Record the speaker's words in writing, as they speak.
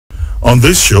On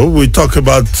this show, we talk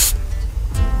about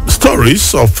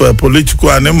stories of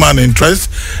political and human interest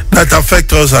that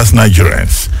affect us as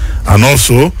Nigerians and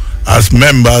also as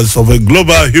members of a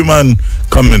global human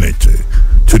community.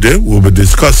 Today, we'll be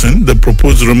discussing the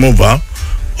proposed removal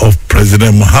of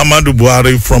President Muhammadu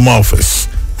Buhari from office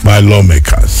by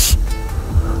lawmakers.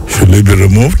 Should he be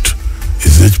removed?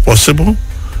 Is it possible?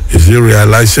 Is it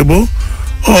realizable?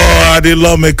 Or are the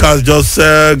lawmakers just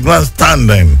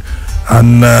grandstanding?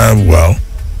 And, well,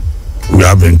 we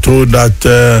have been told that,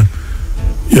 the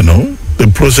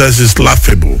process is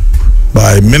laughable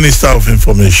by Minister of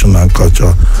Information and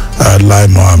Culture, Lai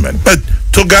Mohammed. But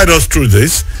to guide us through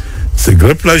this, it's a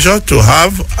great pleasure to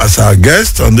have as our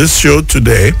guest on this show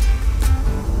today,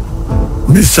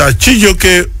 Mr.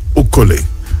 Chijioke Okoli,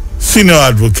 Senior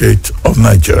Advocate of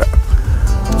Nigeria.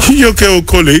 Chijioke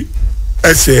Okoli,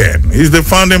 SAN, is the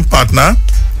founding partner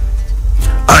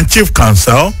and Chief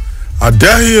Counsel at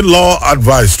Delhi Law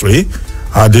Advisory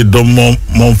at the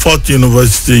Montfort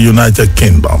University, United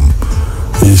Kingdom.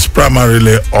 He is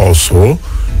primarily also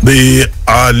the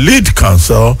lead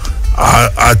counsel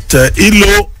at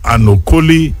Ilo and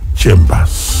Okoli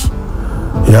Chambers.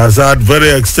 He has had very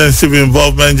extensive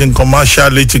involvement in commercial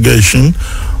litigation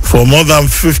for more than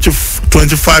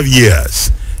 25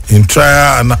 years in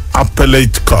trial and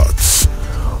appellate courts.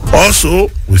 Also,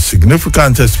 with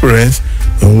significant experience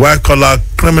in white-collar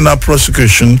criminal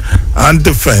prosecution and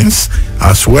defense,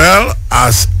 as well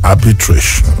as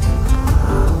arbitration.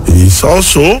 He is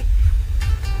also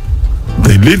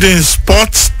the leading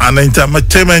sports and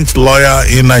entertainment lawyer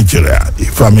in Nigeria,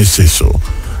 if I may say so.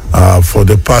 For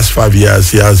the past 5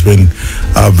 years, he has been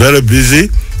very busy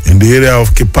in the area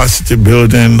of capacity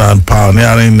building and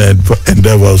pioneering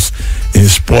endeavors in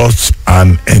sports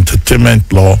and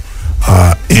entertainment law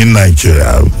in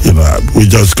Nigeria. We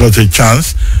just got a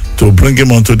chance to bring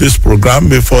him onto this program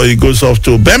before he goes off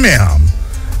to Birmingham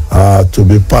to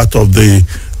be part of the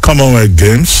Commonwealth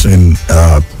Games in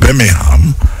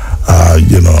Birmingham,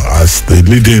 as the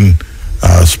leading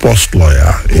sports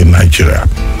lawyer in Nigeria.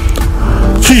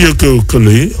 Chijioke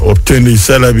Okoli obtained his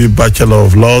LLB Bachelor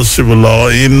of Laws, Civil Law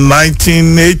in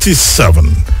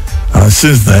 1987, and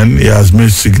since then he has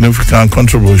made significant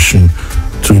contribution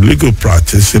to legal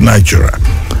practice in Nigeria.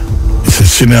 He's a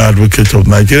senior advocate of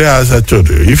Nigeria, as I told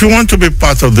you. If you want to be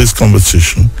part of this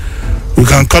conversation, you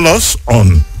can call us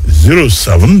on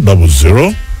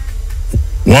 0700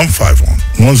 151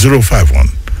 1051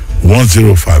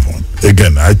 1051.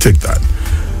 Again, I take that.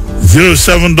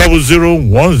 0700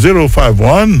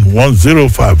 1051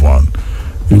 1051.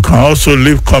 You can also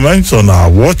leave comments on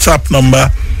our WhatsApp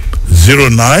number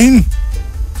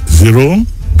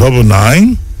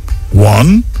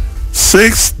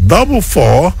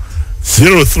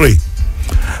 09099164403,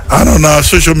 and on our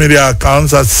social media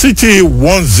accounts at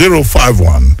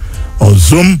City1051 on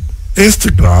Zoom,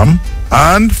 Instagram,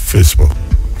 and Facebook.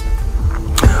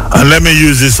 And let me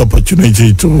use this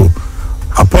opportunity to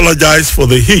apologize for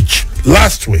the hitch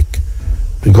last week,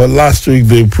 because last week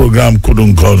the program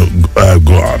couldn't go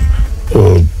on.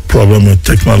 Problem of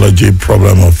technology,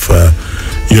 problem of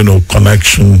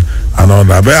connection and all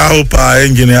that. But I hope our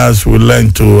engineers will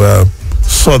learn to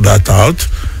sort that out,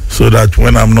 so that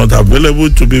when I'm not available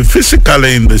to be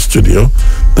physically in the studio,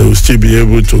 they will still be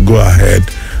able to go ahead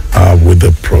with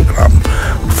the program.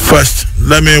 First,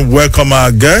 let me welcome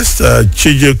our guest,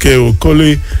 Chijioke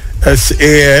Okoli,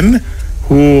 SAN,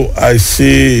 who I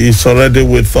see is already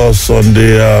with us on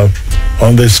the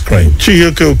screen.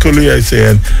 Chijioke Okoli,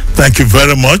 SAN, thank you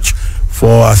very much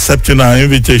for accepting our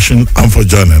invitation and for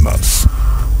joining us.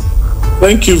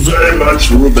 Thank you very much,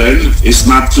 Reuben. It's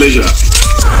my pleasure.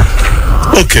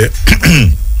 Okay.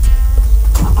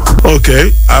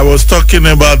 Okay, I was talking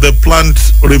about the planned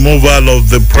removal of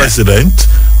the President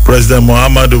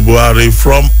Muhammadu Buhari,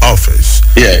 from office.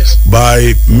 Yes.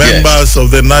 By members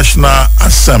of the National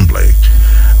Assembly.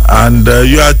 And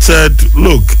you had said,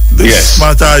 look, this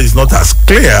matter is not as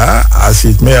clear as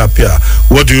it may appear.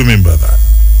 What do you mean by that?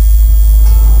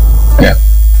 Yeah.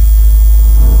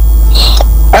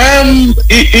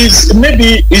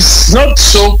 It's not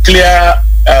so clear.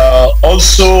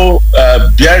 Also,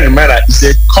 bear in mind that it's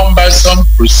a cumbersome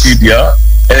procedure,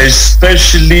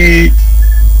 especially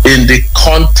in the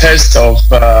context of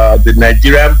the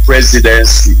Nigerian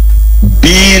presidency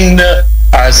being,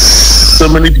 as so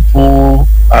many people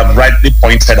have rightly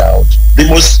pointed out, the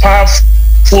most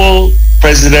powerful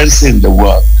presidency in the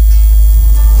world.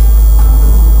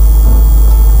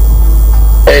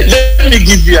 Let me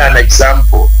give you an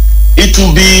example. It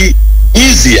will be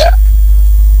easier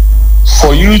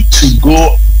for you to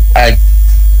go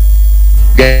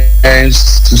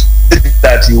against, to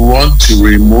that you want to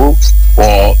remove,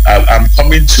 or I'm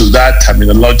coming to that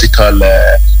terminological,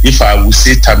 if I would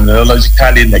say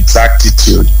terminological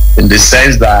inexactitude, in the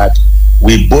sense that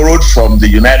we borrowed from the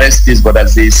United States, but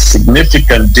there's a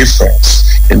significant difference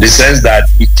in the sense that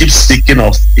we keep speaking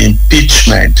of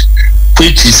impeachment,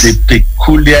 which is a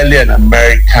peculiarly an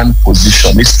American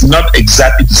position. It's not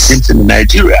exactly the same thing in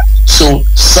Nigeria. So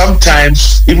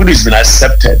sometimes, even if it's been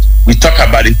accepted, we talk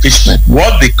about impeachment.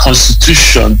 What the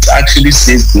Constitution actually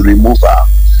says the removal.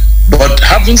 But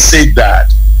having said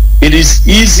that, it is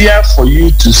easier for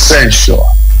you to censure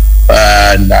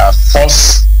and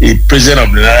force a president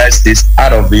of the United States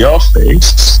out of the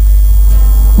office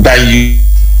than you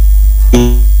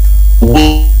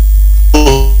would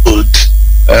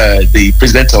the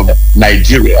president of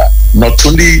Nigeria, not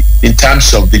only in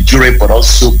terms of the jure, but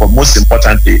most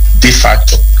importantly, de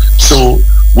facto. So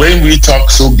when we talk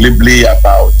so glibly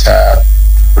about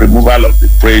removal of the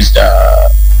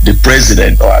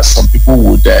president, or as some people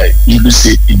would even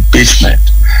say, impeachment,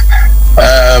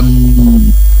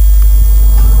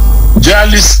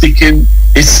 generally speaking,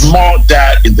 it's more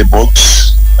there in the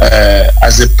books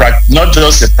as not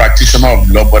just a practitioner of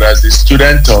law, but as a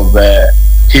student of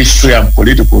history and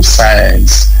political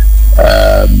science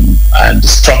and the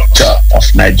structure of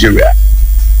Nigeria.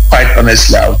 Quite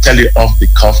honestly, I'll tell you off the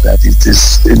cuff that it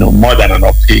is, more than an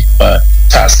opaque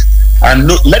task. And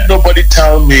let nobody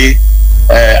tell me,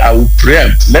 I will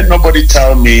preempt, let nobody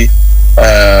tell me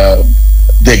the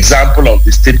example of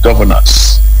the state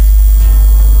governors.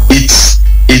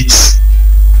 It's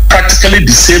practically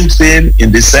the same thing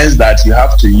in the sense that you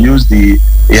have to use it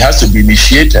has to be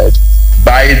initiated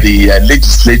by the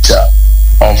legislature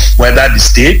of whether the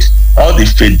state or the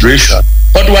federation.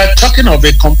 But we're talking of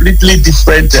a completely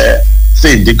different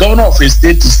thing. The governor of a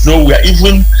state is nowhere,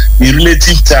 even in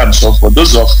relative terms, or for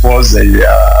those of us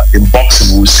in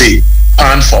boxing, we say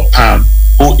pound for pound,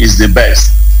 who is the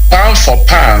best. Pound for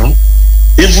pound,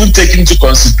 even taking into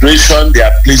consideration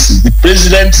their places, the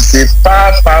president is a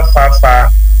far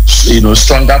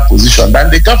stronger position than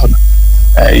the governor.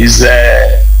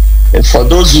 For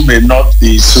those who may not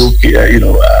be so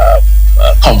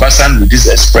conversant with this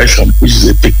expression, which is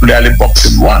a peculiarly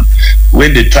boxing one,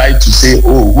 when they try to say,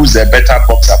 oh, who's a better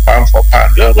boxer pound for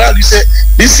pound? Well, you say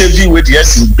this heavyweight,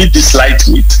 yes, he beat this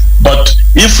lightweight, but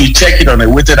if we check it on a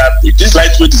weighted average, this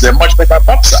lightweight is a much better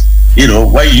boxer,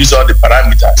 when you use all the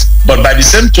parameters. But by the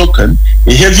same token,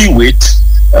 a heavyweight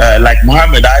like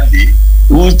Muhammad Ali,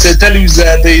 who will tell you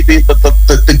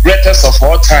the greatest of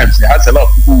all times. There has a lot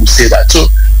of people who say that. So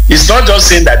it's not just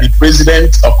saying that the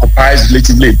president occupies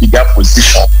relatively a bigger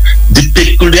position. The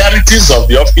peculiarities of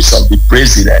the office of the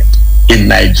president in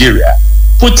Nigeria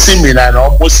puts him in an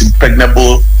almost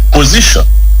impregnable position.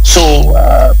 So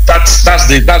that's just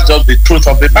the truth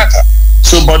of the matter.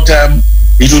 So, but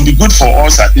it would be good for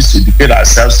us at least to educate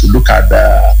ourselves, to look at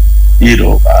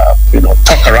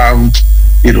talk around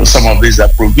some of these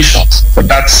provisions. But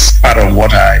that's part of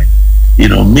what I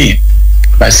mean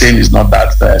by saying it's not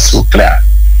that so clear,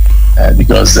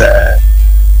 because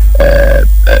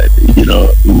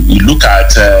you look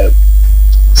at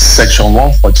section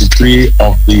 143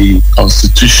 of the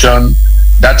Constitution.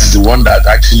 That is the one that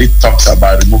actually talks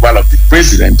about removal of the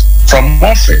president from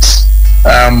office.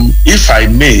 If I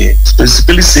may,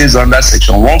 specifically says under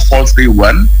section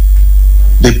 1431,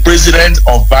 the president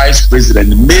or vice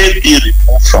president may be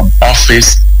removed from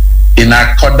office in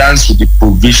accordance with the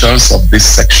provisions of this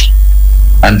section.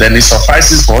 And then it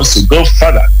suffices for us to go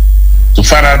further to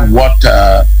find out what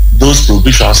those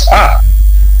provisions are.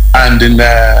 And in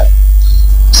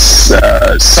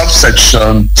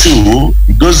subsection 2,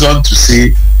 it goes on to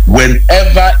say,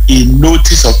 whenever a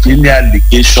notice of any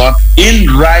allegation in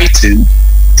writing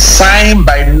signed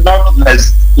by not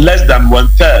less than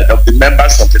 1/3 of the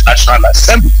members of the National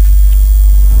Assembly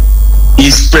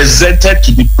is presented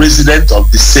to the President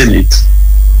of the Senate,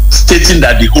 stating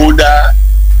that the holder,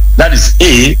 that is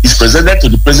A, is presented to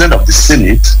the President of the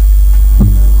Senate,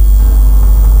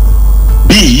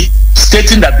 B,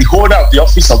 stating that the holder of the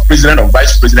office of President or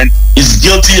Vice President is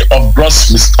guilty of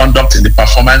gross misconduct in the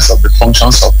performance of the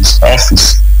functions of his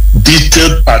office,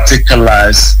 detailed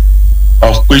particulars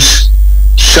of which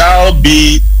shall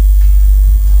be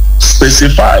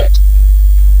specified.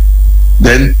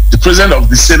 Then the President of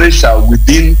the Senate shall,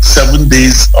 within 7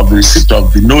 days of the receipt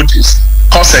of the notice,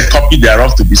 cause a copy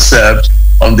thereof to be served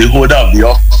on the holder of the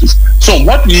office. So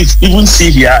what we even see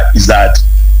here is that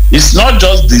it's not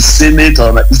just the Senate,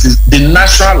 or it is the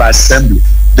National Assembly,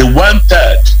 the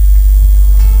 1/3.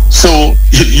 So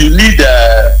you need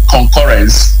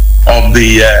concurrence of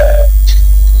the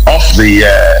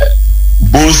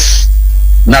both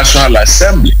National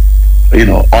Assembly.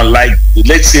 unlike,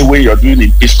 let's say, when you're doing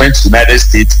impeachment in the United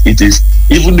States, it is,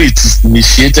 even though it is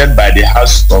initiated by the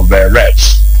House of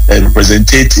Reps,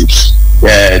 representatives,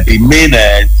 the main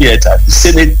theater, the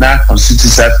Senate now constitutes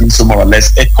itself into more or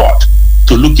less a court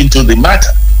to look into the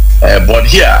matter. But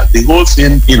here, the whole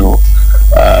thing,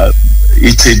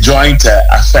 it's a joint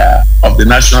affair of the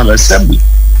National Assembly,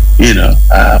 and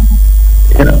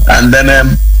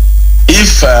then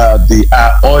if the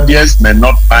audience may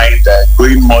not mind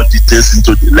going more details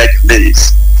into the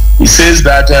legislation, it says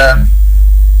that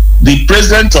the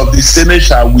President of the Senate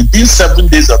shall, within 7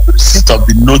 days of the receipt of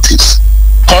the notice,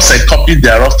 cause a copy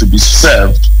thereof to be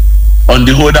served on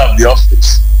the holder of the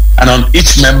office and on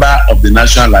each member of the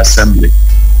National Assembly,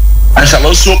 and shall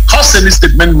also cause any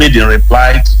statement made in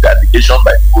reply to the allegation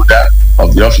by the holder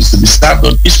of the office to be served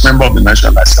on each member of the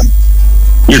National Assembly.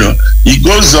 It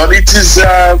goes on. It is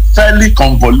a fairly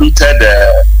convoluted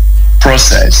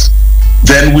process.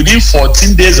 Then within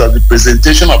 14 days of the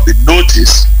presentation of the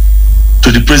notice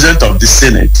to the President of the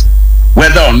Senate,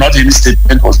 whether or not any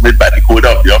statement was made by the holder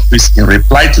of the office in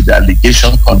reply to the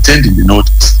allegation contained in the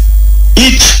notice,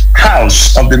 each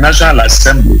House of the National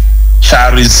Assembly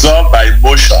shall resolve by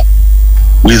motion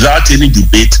without any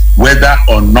debate whether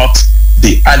or not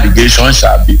the allegation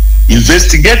shall be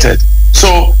investigated.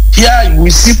 So here we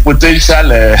see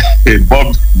potential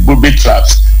booby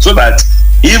traps, so that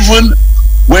even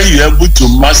when you're able to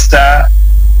muster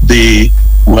the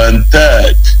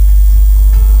 1/3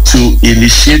 to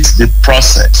initiate the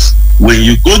process, when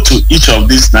you go to each of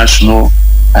these National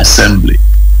Assembly,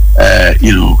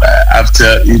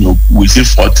 after, within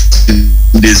 14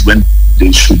 days, when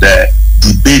they should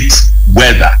debate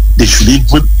whether they should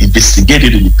even investigate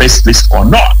it in the first place or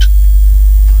not.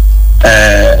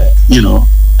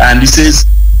 And it says,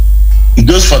 it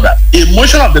goes further. A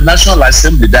motion of the National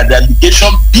Assembly that the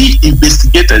allegation be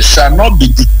investigated shall not be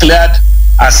declared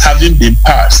as having been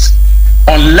passed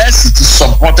unless it is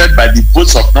supported by the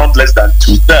votes of not less than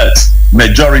 2/3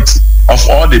 majority of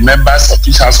all the members of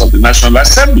each House of the National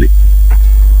Assembly.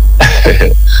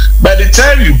 By the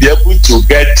time you'll be able to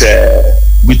get,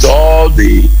 with all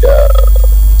the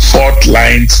fault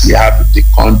lines we have in the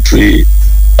country,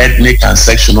 ethnic and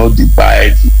sectional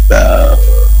divide,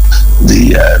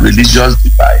 the religious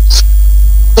divide.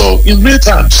 So in real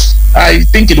terms, I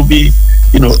think it will be,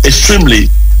 extremely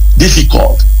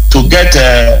difficult to get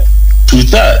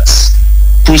 2/3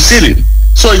 proceeding.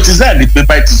 So it is there in the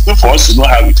paper. It is good for us to know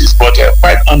how it is. But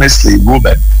quite honestly,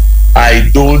 Reuben, I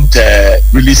don't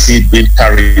really see it being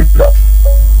carried out.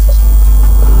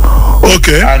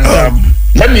 Okay. And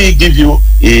let me give you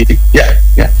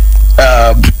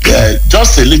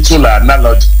just a little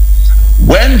analogy.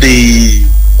 When the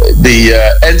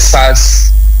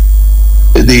NSAS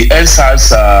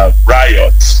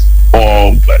riot,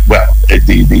 or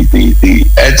the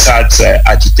NSAS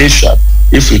agitation,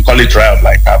 if we call it riot,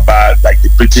 like the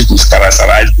British would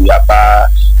characterize the Aba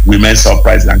women's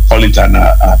uprising and call it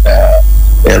a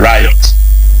riot,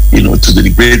 to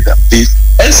degrade them. The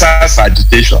NSAS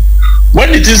agitation,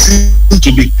 when it is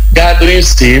to be gathering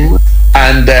steam,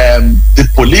 and the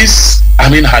police,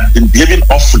 had been behaving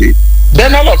awfully,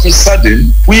 then all of a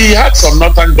sudden, we had some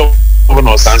northern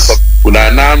governors and some people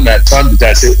are now turned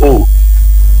to say, move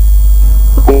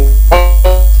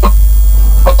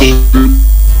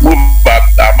a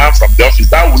man from the office.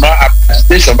 That will not have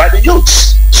agitation by the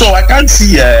youths. So I can't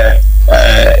see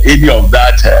any of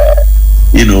that,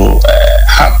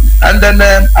 happen. And then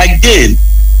again,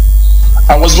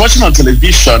 I was watching on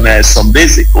television some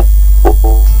days ago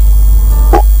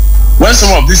when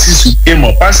some of these issues came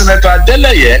up, and Senator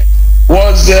Adeleye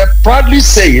was proudly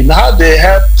saying how they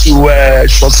helped to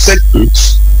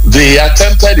short-circuit the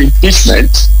attempted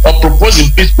impeachment or proposed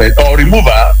impeachment or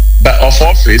removal of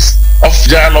office of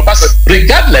General Obasanjo,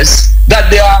 regardless that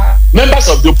they are members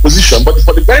of the opposition, but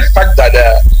for the very fact that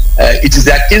it is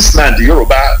their kinsman, the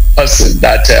Yoruba person,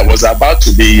 that was about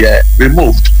to be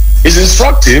removed. It's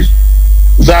instructive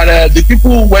that the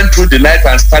people who went through the night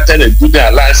and started a good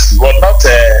alliance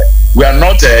we are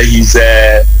not his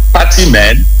party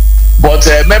men, but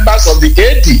members of the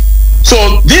AD.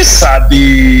 So these are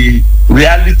the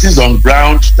realities on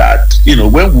ground that,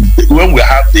 when we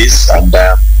have this, and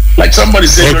like somebody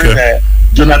said during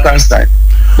Jonathan's time,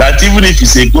 that even if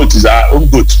it's a goat, it's our own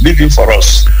goat, leave him for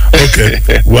us. Okay.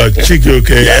 Well,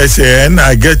 Chike, SAN,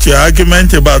 I get your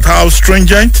argument about how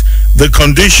stringent the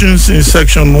conditions in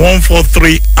Section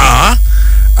 143 are,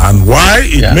 and why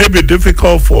it may be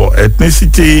difficult for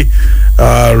ethnicity,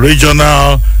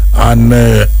 regional, and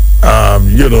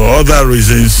other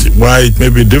reasons why it may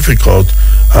be difficult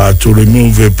to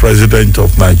remove a president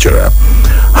of Nigeria.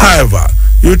 However,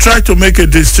 you try to make a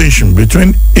distinction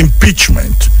between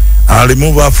impeachment and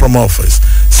removal from office.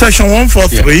 Section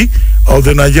 143 of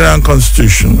the Nigerian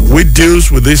Constitution, which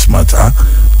deals with this matter,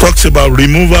 talks about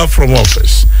removal from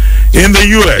office. In the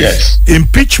U.S.,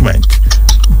 impeachment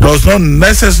does not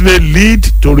necessarily lead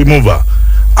to removal,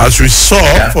 as we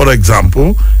saw, for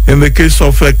example, in the case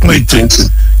of Bill Clinton.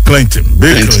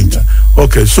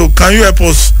 Okay, so can you help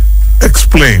us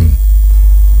explain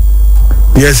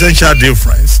the essential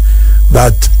difference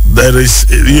that there is,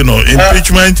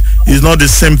 impeachment is not the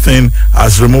same thing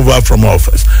as removal from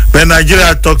office? But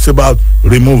Nigeria talks about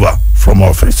removal from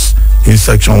office in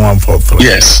Section 143.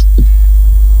 Yes.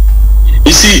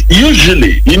 You see,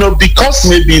 usually, because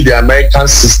maybe the American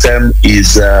system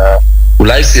is,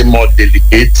 will I say, more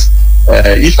delicate,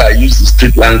 if I use the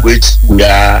street language,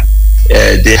 where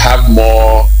they have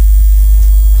more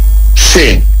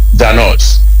shame than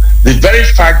us. The very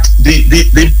fact, the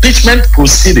impeachment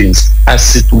proceedings,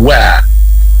 as it were,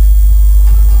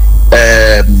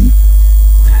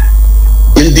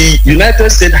 in the United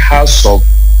States House of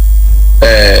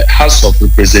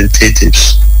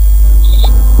Representatives,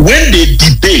 when they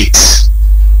debate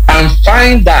and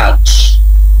find out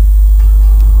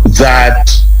that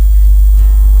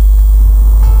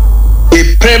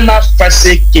a prima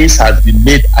facie case has been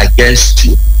made against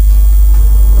you,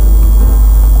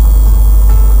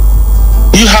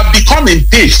 you have become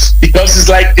impeached, because it's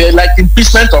like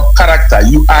impeachment of character.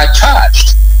 You are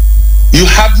charged. You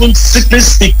haven't, strictly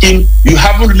speaking, you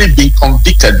haven't really been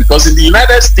convicted, because in the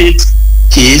United States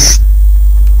case,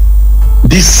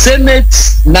 the Senate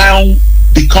now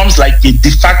becomes like a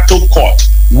de facto court,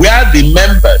 where the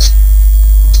members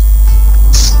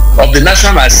of the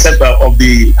National Assembly of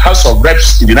the House of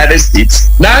Reps in the United States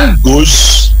now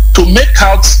goes to make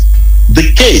out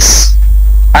the case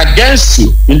against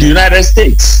you in the United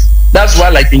States. That's why,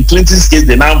 like in Clinton's case,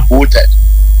 they now voted,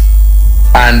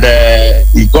 and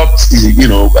he got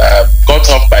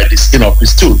off by the skin of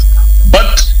his tooth.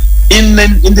 But in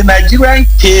the Nigerian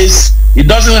case, it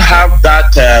doesn't have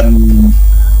that.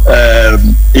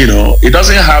 It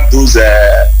doesn't have those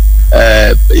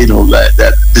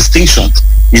distinctions.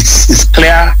 It's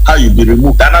clear how you be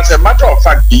removed. And as a matter of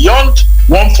fact, beyond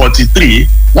 143,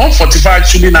 145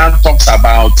 actually now talks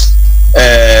about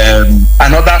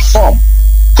another form,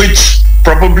 which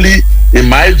probably, in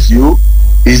my view,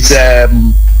 is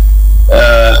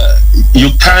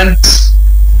you can't.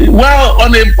 Well,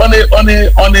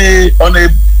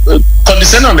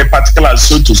 condescending on a particular,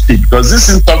 so to speak, because this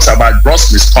thing talks about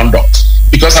gross misconduct.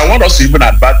 Because I want us to even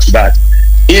advert to that.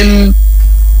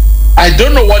 I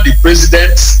don't know what the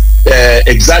president,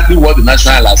 exactly what the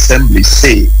National Assembly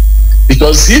say,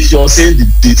 because if you're saying the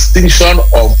distinction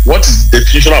of what is the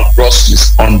definition of gross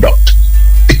misconduct,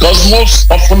 because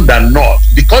most often than not,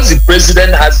 because the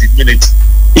president has immunity,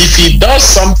 if he does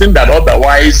something that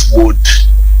otherwise would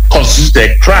constitute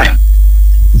a crime,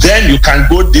 then you can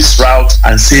go this route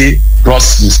and say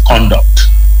gross misconduct,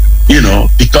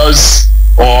 because,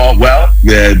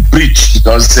 breach,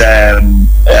 because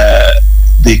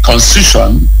the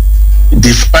Constitution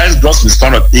defines gross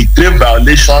misconduct a grave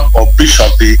violation or breach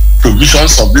of the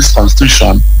provisions of this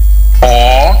Constitution,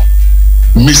 or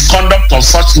misconduct of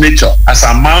such nature as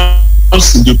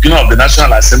amounts, in the opinion of the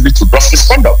National Assembly, to gross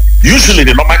misconduct. Usually,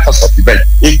 the normal course of event,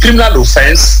 a criminal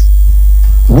offense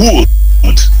would,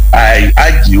 I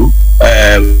argue,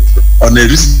 on a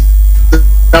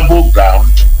reasonable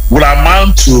ground, would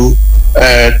amount to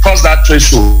cross that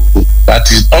threshold that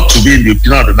is ought to be in the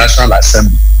opinion of the National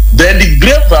Assembly. Then the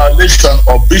grave violation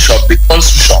or breach of the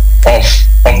Constitution of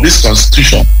this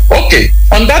Constitution. Okay,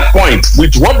 on that point,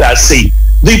 with what they are saying,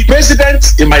 the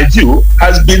president, in my view,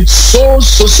 has been so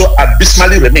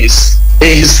abysmally remiss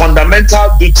in his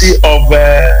fundamental duty of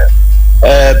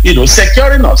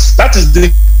securing us. That is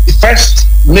the first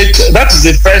nature. That is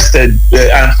the first and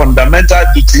fundamental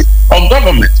duty of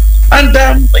government. And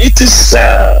it is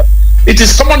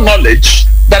common knowledge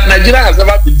that Nigeria has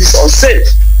never been this unsafe.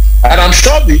 And I'm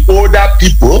sure the older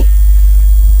people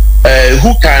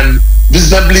who can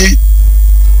reasonably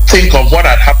think of what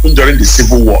had happened during the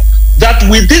Civil War, that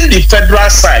within the federal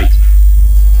side,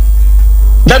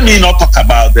 let me not talk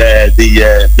about the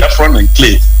Biafran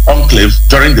enclave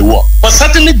during the war, but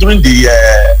certainly during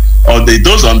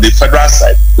those on the federal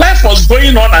side, life was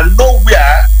going on and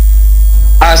nowhere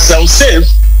as unsafe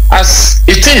as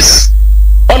it is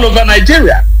all over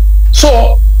Nigeria.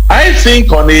 So I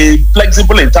think, on a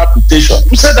flexible interpretation,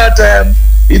 we say that there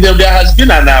has been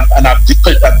an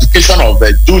abdication of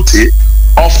the duty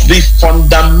of the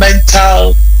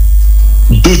fundamental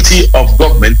duty of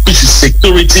government, which is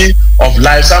security of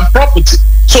lives and property.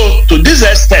 So to this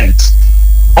extent,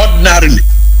 ordinarily,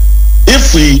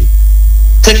 if we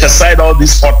take aside all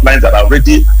these fault lines that are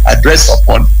already addressed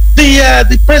upon,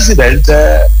 the president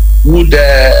would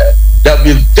there'll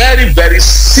be very, very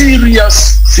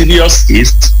serious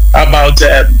case about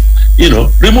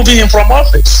removing him from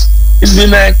office. He's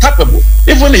been capable.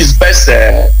 Even his best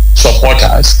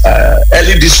supporters,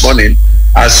 early this morning,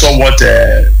 I saw what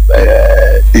the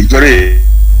very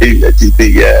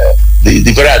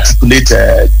articulate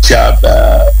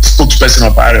spokesperson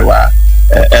of Arewa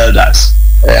elders,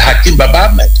 Hakim Baba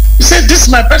Ahmed. He said, "This is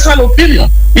my personal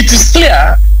opinion. It is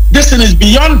clear this thing is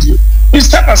beyond you. You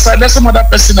step aside, let some other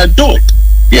person do it."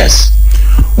 Yes.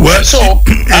 Well, so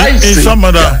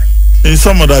in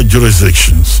some other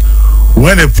jurisdictions,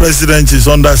 when a president is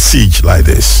under siege like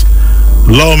this,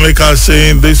 lawmakers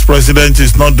saying this president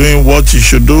is not doing what he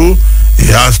should do, he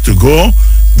has to go.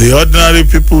 The ordinary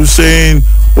people saying,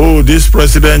 "Oh, this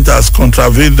president has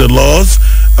contravened the laws."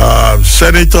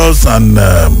 Senators and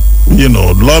other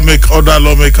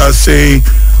lawmakers saying,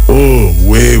 "Oh,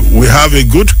 we have a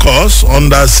good cause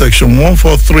under Section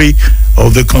 143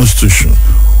 of the Constitution."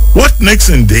 What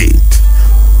Nixon did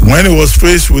when he was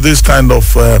faced with this kind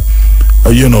of a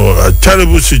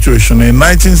terrible situation in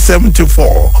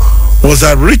 1974 was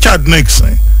that Richard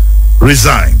Nixon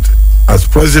resigned as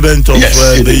president of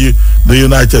the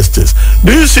United States.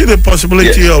 Do you see the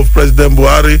possibility of President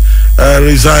Buhari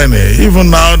resigning, even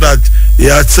now that he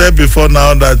had said before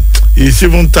now that he's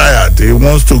even tired, he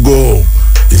wants to go home?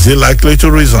 Is he likely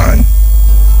to resign?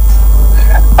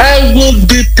 I would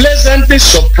be pleasantly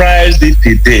surprised if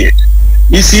he did.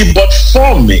 You see, but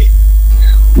for me,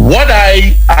 what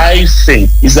I think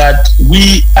is that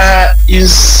we are in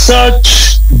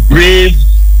such grave,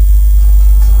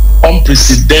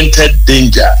 unprecedented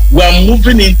danger. We are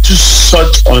moving into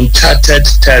such uncharted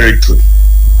territory.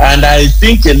 And I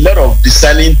think a lot of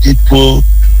discerning people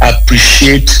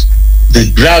appreciate the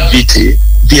gravity,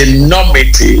 the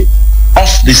enormity of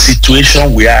the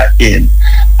situation we are in.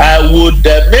 I would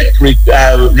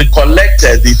recollect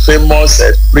the famous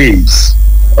phrase.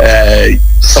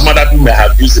 Some other people may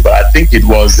have used it, but I think it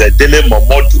was Dele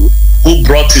Momodu who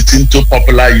brought it into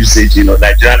popular usage in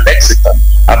Nigerian lexicon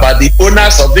about the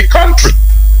owners of the country.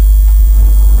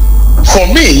 For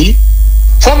me,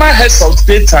 former heads of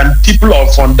state and people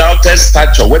of undoubted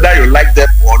stature, whether you like them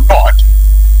or not,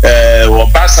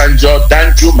 Obasanjo,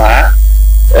 Danjuma,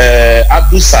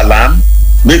 Abdul Salam,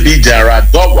 maybe General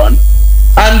Gowon,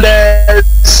 and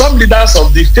some leaders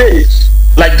of the faith,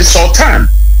 like the Sultan,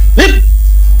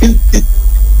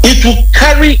 it will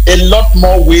carry a lot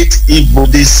more weight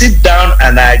if they sit down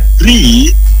and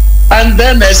agree and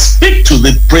then speak to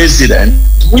the president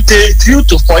with a view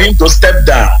for him to step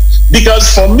down.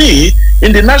 Because for me,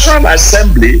 in the National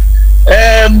Assembly,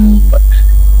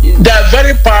 they are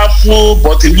very powerful,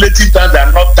 but in relative terms, they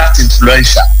are not that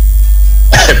influential.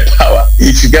 Power,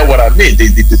 if you get what I mean,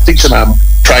 the distinction I'm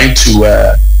trying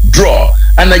to draw.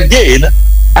 And again,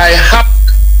 I hark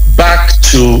back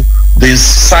to the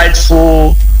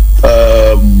insightful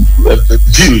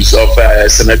views of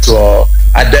Senator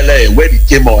Adele when he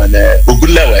came on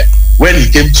Ogunlewe, when he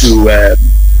came to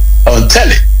on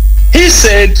telly. He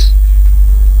said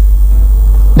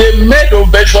they made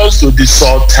overtures to the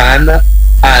Sultan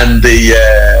and the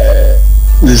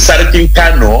Sarkin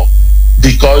Kano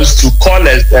because to call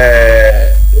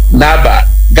Naba,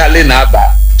 Gali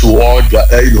Naba, to order,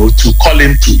 to call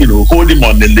him to, hold him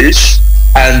on the leash.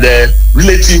 And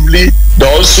relatively, they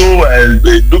also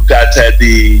looked at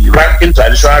the ranking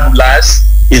traditional rulers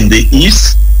in the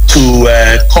East to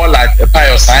call out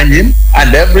Pius Anyim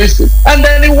and everything. And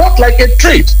then it worked like a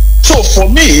trade. So for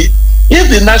me, if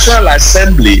the National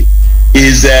Assembly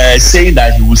is saying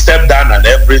that he will step down and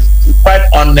everything, quite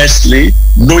honestly,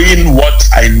 knowing what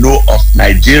I know of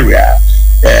Nigeria,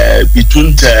 it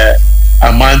wouldn't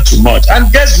amount to much.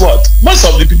 And guess what? Most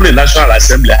of the people in National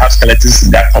Assembly have skeletons in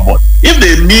their cupboard. If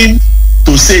they mean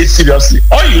to say it seriously,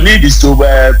 all you need is to,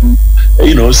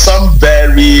 some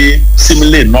very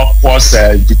similarly innocuous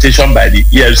invitation by the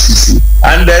EFCC,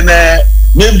 and then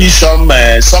maybe some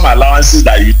allowances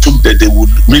that you took that they would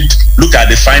look at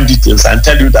the fine details and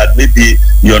tell you that maybe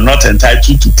you're not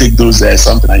entitled to take those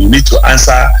something and you need to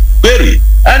answer query.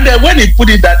 And when he put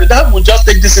it that would just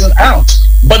take this in out.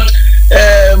 But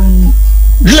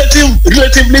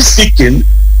relatively speaking,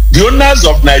 the owners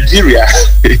of Nigeria,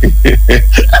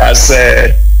 as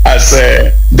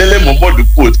Dele Momodu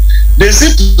put, they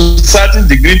seem to a certain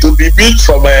degree to be built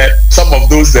from some of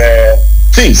those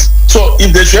things. So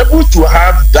if they should be able to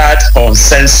have that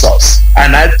consensus,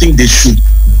 and I think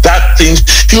that thing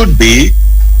should be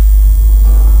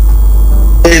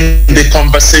in the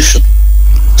conversation,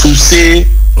 to say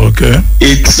Okay.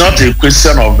 It's not a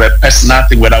question of a personal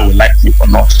thing, whether we like him or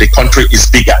not. The country is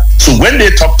bigger. So when they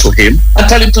talk to him and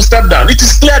tell him to step down, it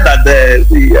is clear that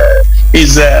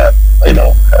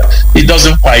he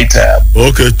doesn't quite.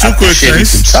 Okay, two quick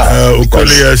things.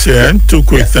 Okoli SAN, two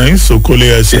quick things.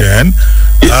 Okoli SAN.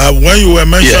 When you were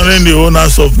mentioning the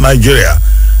owners of Nigeria,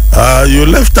 you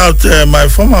left out my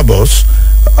former boss,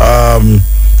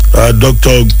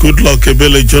 Dr. Goodluck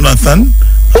Ebele Jonathan.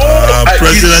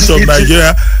 President of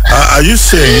Nigeria. Are you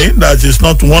saying that he's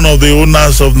not one of the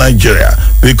owners of Nigeria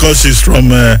because he's from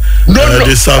the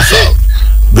South?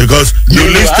 Because you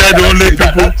listed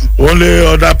only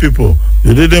other people.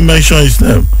 You didn't mention his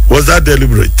name. Was that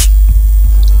deliberate?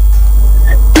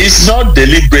 It's not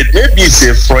deliberate. Maybe it's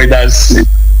a Freudian slip.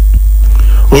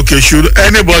 Okay, should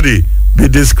anybody be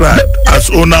described as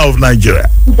owner of Nigeria?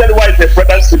 Tell you why it's a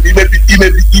Freudian slip.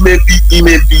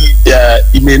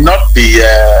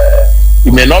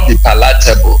 It may not be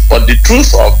palatable, but the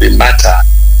truth of the matter,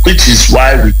 which is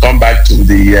why we come back to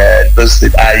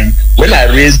when I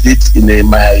raised it in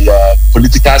my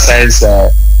political science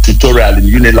tutorial in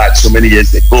Unilag so many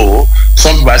years ago,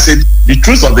 some people said the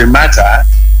truth of the matter,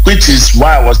 which is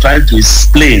why I was trying to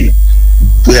explain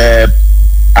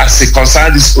as it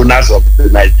concerns these owners of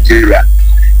Nigeria.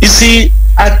 You see,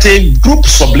 at a group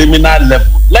subliminal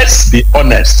level, let's be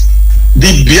honest,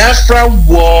 the Biafra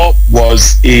War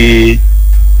was a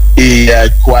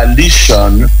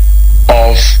coalition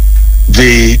of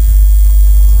the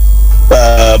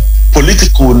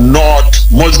political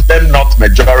North, Muslim North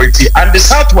majority, and the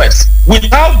Southwest.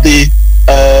 Without the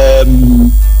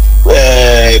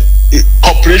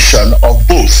cooperation of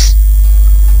both,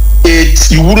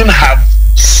 you wouldn't have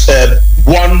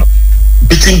one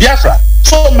beating Biafra.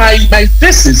 So my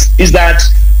thesis is that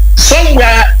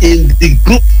somewhere in the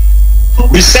group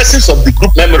recesses of the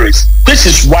group memories, which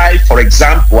is why, for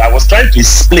example, I was trying to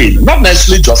explain, not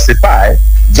necessarily justify,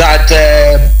 that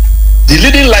the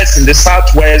leading lights in the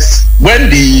Southwest, when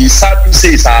the South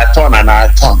says our turn and our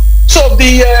turn. So when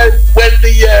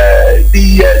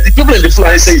the people in the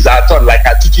Fulani say it's our turn, like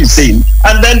Atuchi is saying,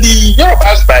 and then the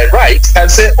Yorubas by right can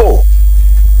say, oh,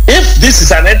 if this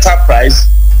is an enterprise,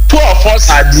 two of us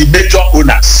are the major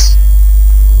owners.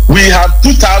 We have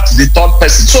put out the third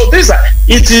person. So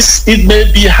it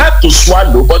may be hard to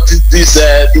swallow, but it is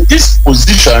in this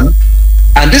position,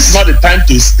 and this is not the time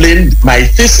to explain my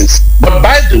thesis. But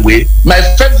by the way, my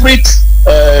favorite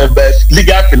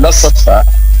legal philosopher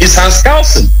is Hans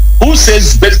Kelsen, who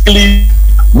says basically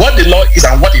what the law is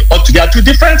and what it ought to be are two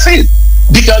different things.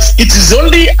 Because it is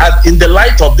only in the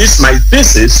light of this, my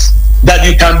thesis, that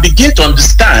you can begin to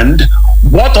understand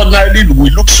what ordinarily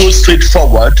will look so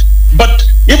straightforward. But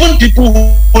even people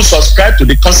who subscribe to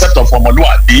the concept of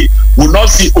Omoluabi will not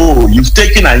see, oh, you've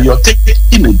taken and you're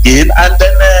taking again. And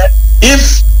then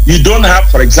if you don't have,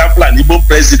 for example, an Igbo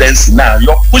presidency now,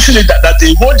 you're pushing it that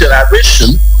a whole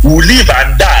generation will live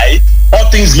and die, all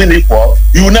things being equal.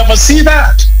 You will never see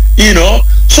that, you know.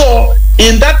 So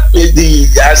in that, the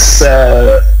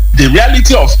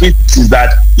reality of it is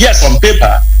that, yes, on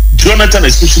paper, Jonathan,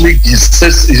 especially his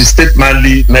state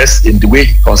manliness in the way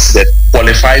he considered,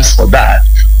 qualifies for that.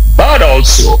 But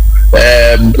also,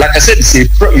 like I said,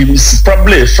 it's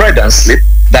probably a Freudian slip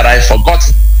that I forgot,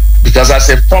 because as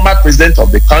a former president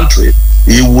of the country,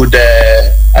 he would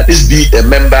at least be a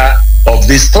member of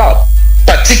this club,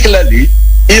 particularly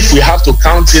if we have to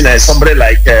count in somebody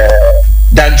like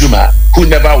Danjuma, who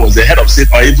never was the head of state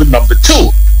or even number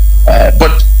two.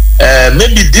 But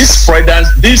maybe this Freudian,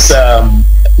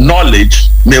 knowledge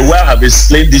may well have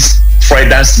explained this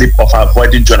Freudian slip of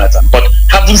avoiding Jonathan. But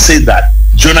having said that,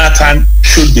 Jonathan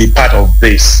should be part of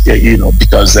this, you know,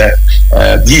 because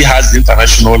he has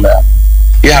international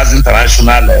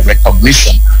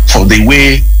recognition for the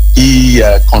way he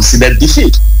considered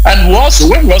defeat. And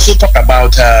when we also talk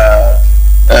about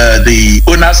the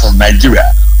owners of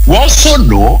Nigeria, we also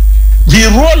know the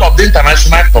role of the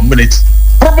international community,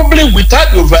 probably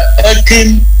without the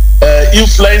overarching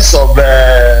influence of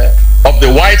the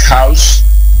White House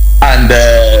and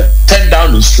 10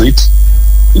 Downing Street.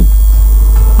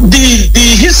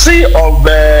 The history of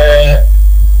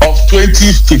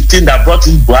 2015 that brought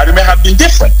in Buhari may have been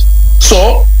different.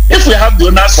 So if we have the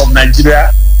owners of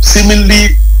Nigeria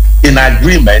seemingly in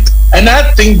agreement, and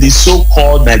I think the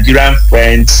so-called Nigerian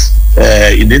friends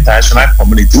in the international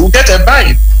community will get a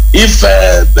buy-in. If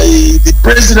the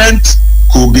president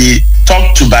could be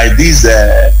talked to by these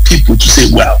people to say,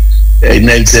 well,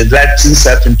 it's a lasting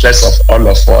self-interest of all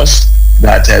of us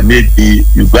that maybe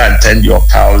you go and tend your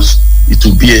cows, it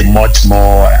will be a much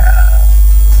more,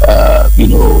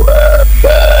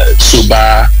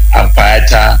 sober and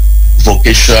quieter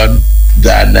vocation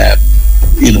than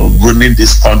running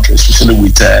this country, especially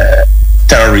with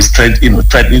terrorists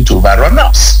threatening to overrun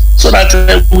us. So that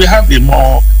we have a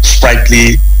more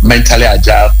sprightly, mentally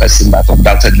agile person that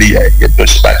undoubtedly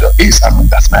Yoshibajo is. I mean,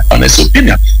 that's my honest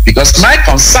opinion. Because my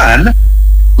concern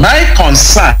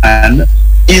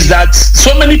is that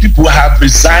so many people have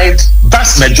resigned,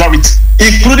 vast majority,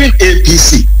 including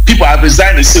APC. People have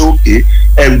resigned and say, okay,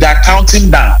 they're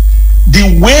counting down.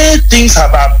 The way things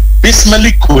have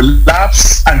abysmally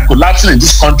collapsed and collapsing in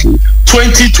this country,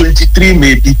 2023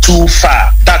 may be too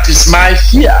far. That is my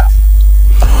fear.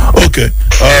 Okay.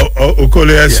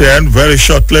 Okole SAN, very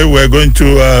shortly, we're going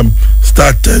to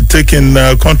start taking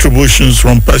contributions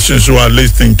from persons who are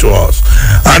listening to us.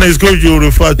 And it's good you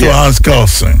refer to Hans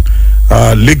Kelsen,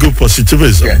 legal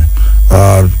positivism.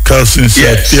 Kelsen's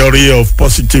theory of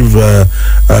positivism.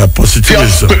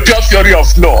 Pure theory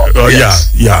of law.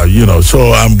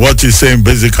 So what he's saying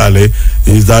basically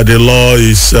is that the law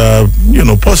is,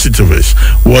 positivist.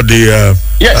 What the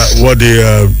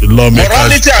lawmakers...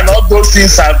 Morality and all those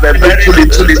things are very little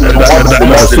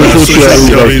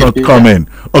not coming.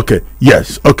 Okay,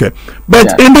 yes, okay.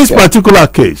 But in this particular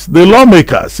case, the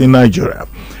lawmakers in Nigeria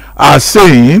are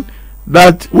saying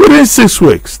that within 6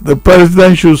 weeks, the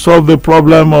president should solve the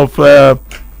problem of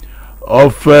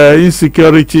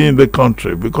insecurity in the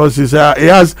country, because he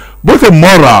has both a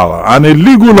moral and a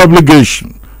legal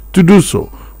obligation to do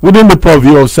so within the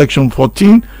purview of Section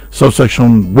 14,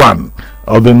 subsection 1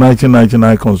 of the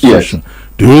 1999 Constitution. Yes.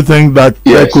 Do you think that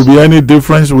there could be any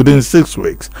difference within 6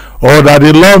 weeks, or that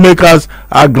the lawmakers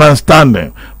are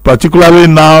grandstanding, particularly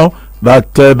now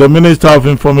that the Minister of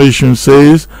Information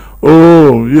says,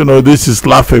 this is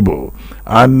laughable,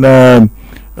 and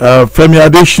Femi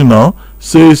Adesina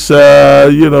says, a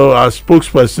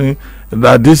spokesperson,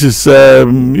 that this is,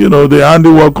 the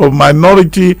handiwork of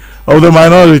the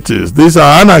minorities. These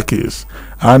are anarchists,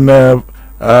 and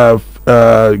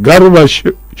Garuba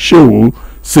Shehu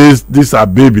says these are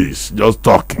babies just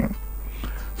talking.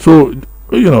 So,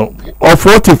 of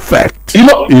what effect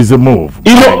is the move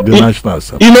by the National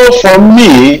Assembly? For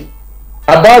me,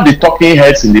 about the talking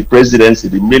heads in the presidency,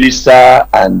 the minister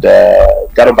and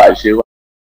Garuba Shehu,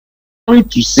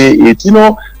 to say it,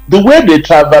 the way they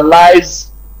travelize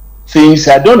things,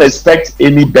 I don't expect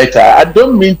any better. I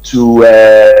don't mean to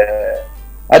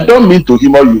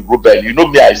humor you, Reuben. You know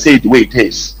me, I say it the way it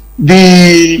is.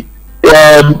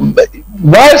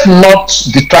 Whilst not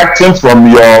detracting from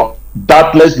your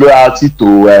doubtless loyalty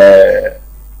to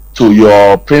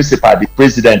your principal, the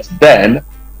president, then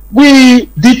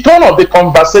the tone of the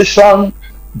conversation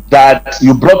that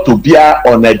you brought to bear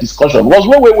on a discussion was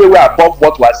way above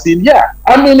what we're seeing here.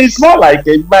 I mean, it's not like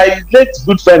my late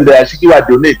good friend Ashikiwa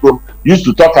Doneko used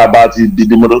to talk about the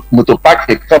motopark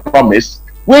economist.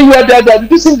 When you are there,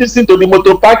 listen to the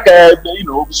motopark,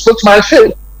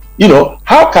 spokesmanship.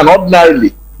 How can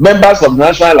ordinarily members of the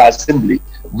National Assembly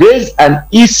raise an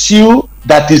issue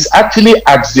that is actually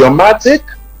axiomatic?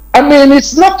 I mean,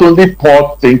 it's not only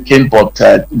poor thinking, but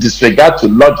disregard to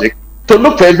logic, to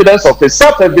look for evidence of a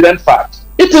self-evident fact.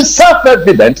 It is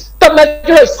self-evident that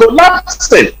Nigeria is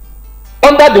collapsing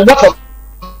under the watch of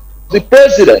the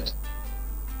president.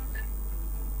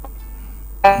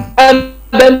 And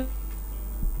then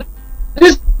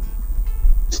this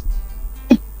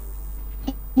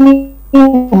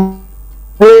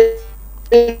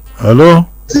hello?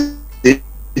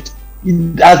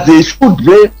 As they should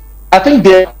raise, I think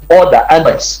their order and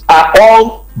are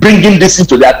all bringing this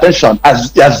into their attention,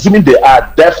 as assuming they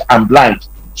are deaf and blind.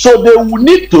 So they will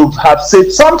need to have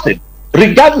said something,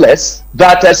 regardless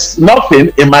that as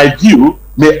nothing, in my view,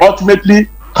 may ultimately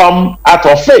come out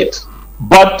of it.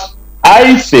 But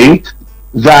I think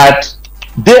that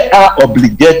they are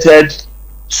obligated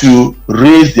to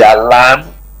raise the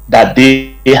alarm that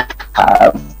they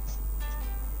have.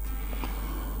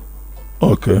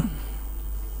 Okay.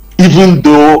 Even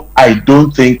though I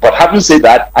don't think, but having said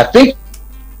that, I think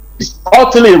it's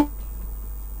utterly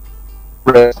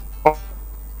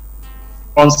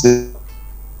responsible.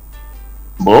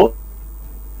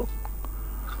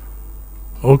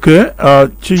 Okay,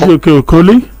 Chijoke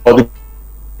Okoli.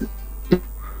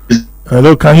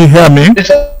 Hello, can you hear me?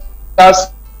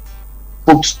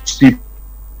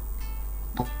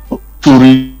 To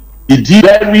redeem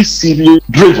very serious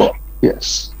driven.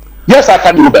 Yes. Yes, I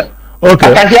can do that.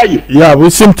 Okay. I can hear you. Yeah, we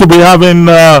seem to be having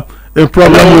a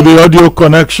problem with the audio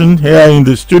connection here in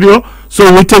the studio.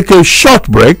 So we take a short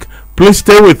break. Please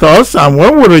stay with us, and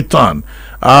when we return,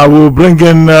 we'll bring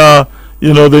in the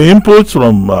inputs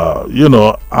from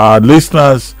our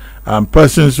listeners and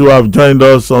persons who have joined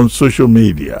us on social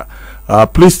media.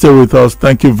 Please stay with us.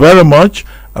 Thank you very much,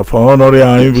 for honoring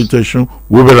our invitation.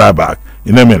 We'll be right back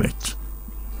in a minute.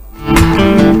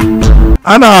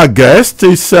 And our guest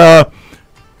is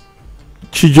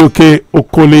Chijioke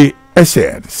Okoli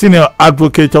SN, Senior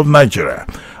Advocate of Nigeria.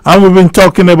 And we've been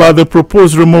talking about the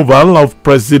proposed removal of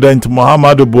President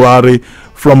Muhammadu Buhari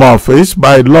from office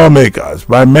by lawmakers,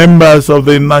 by members of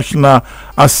the National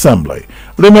Assembly.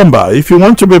 Remember, if you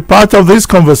want to be part of this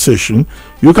conversation,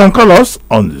 you can call us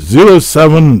on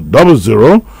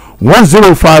 0700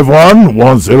 1051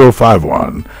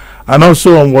 1051 and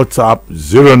also on WhatsApp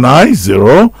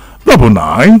 090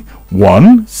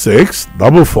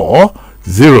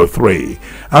 99164403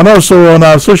 and also on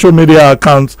our social media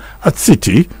accounts at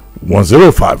City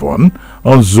 1051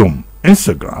 on Zoom,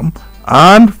 Instagram,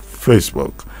 and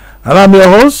Facebook. And I'm your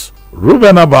host,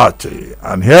 Reuben Abati,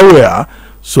 and here we are.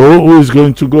 So who is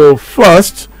going to go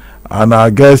first? And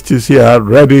our guest is here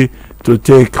ready to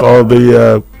take all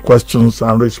the questions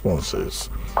and responses.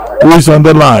 Who is on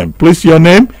the line? Please your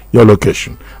name, your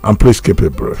location, and please keep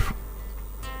it brief.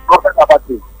 Reuben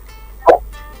Abati.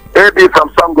 AB from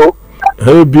Songo.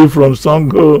 AB from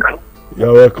Songo.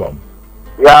 You're welcome.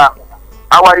 Yeah.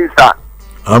 How are you, sir?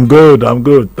 I'm good. I'm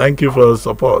good. Thank you for the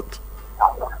support.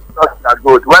 That's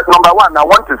good. Well, number one, I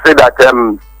want to say that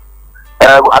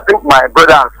I think my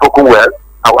brother has spoken well,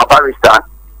 our barrister.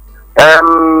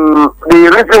 The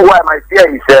reason why my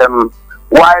fear is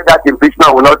why that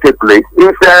impeachment will not take place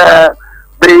is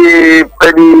the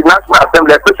National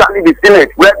Assembly, especially the Senate,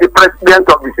 where the president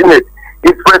of the Senate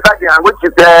is presiding, and which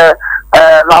is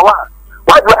Lawan.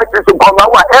 Why do I say so?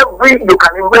 You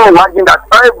can even imagine that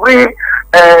every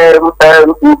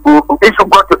issue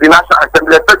brought to the National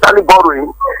Assembly, especially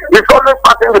borrowing, is always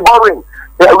passing the borrowing.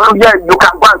 Yeah, you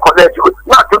can go and collect.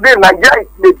 Now today, Nigeria is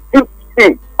the deep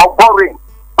sea of borrowing.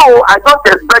 So I don't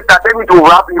expect that anything will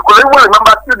happen. You could even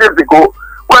remember 2 days ago,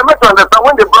 we were meant to understand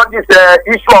when they brought this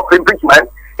issue of impeachment,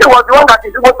 it was the one that is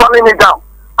even turning it down.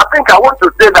 I think I want to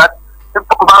say that,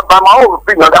 by my own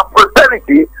opinion, that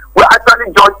prosperity will actually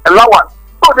judge allowance.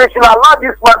 So they should allow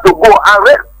this man to go and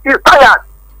rest. He's tired.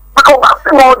 Because I've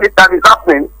seen all this that is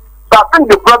happening. So I think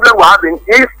the problem we're having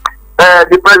is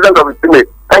the president of the Senate.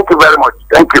 Thank you very much.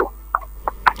 Thank you.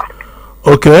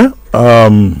 Okay.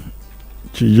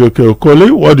 Chijioke Okoli,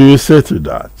 what do you say to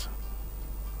that?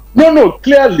 No,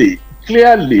 clearly,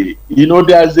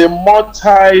 there's a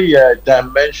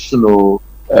multi-dimensional,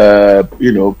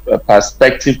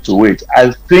 perspective to it.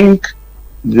 I think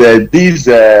that this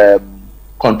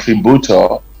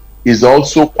contributor is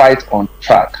also quite on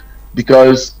track,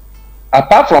 because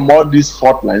apart from all these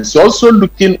fault lines, also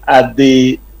looking at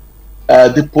the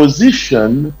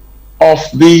position of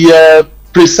the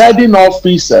presiding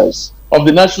officers of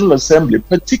the National Assembly,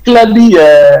 particularly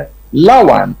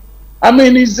Lawan. I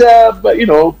mean, he's I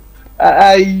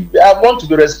want to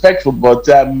be respectful, but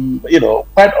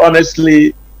quite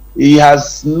honestly, he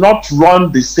has not run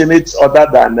the Senate other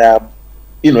than a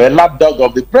lapdog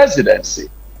of the presidency.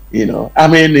 I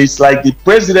mean, it's like the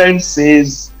president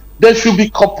says there should be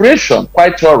cooperation,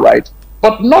 quite all right,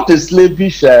 but not a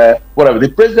slavish whatever. The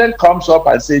president comes up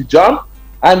and says, "Jump,"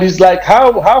 and he's like,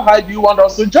 "How high do you want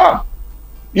us to jump?"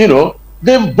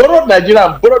 They've borrowed Nigeria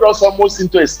and borrowed us almost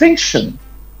into extinction.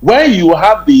 When you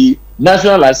have the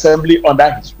National Assembly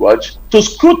under his watch to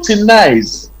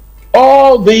scrutinize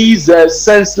all these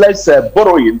senseless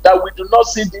borrowing that we do not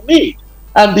see the need,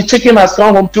 and the chicken has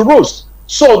come home to roost.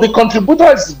 So the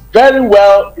contributor is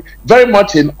very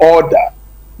much in order,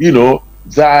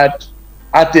 that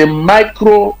at a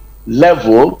micro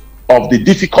level of the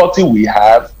difficulty we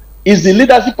have is the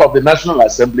leadership of the National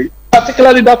Assembly,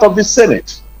 particularly that of the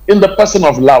Senate, in the person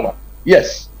of Lawan.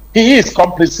 Yes, he is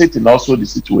complicit in also the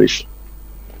situation.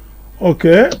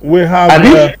 Okay, we have... And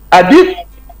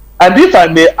if I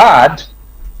may add,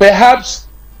 perhaps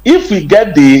if we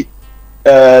get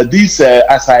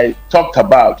as I talked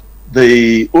about,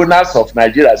 the owners of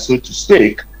Nigeria, so to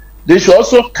speak, they should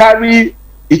also carry,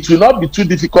 it will not be too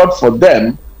difficult for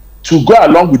them to go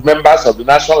along with members of the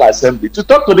National Assembly to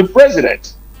talk to the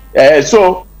president.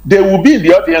 So they will be in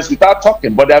the audience without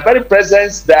talking, but their very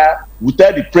presence there will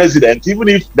tell the president, even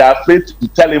if they are afraid to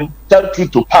tell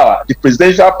truth to power, the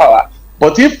presidential power.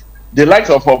 But if the likes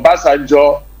of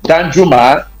Obasanjo,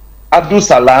 Danjuma, Abdul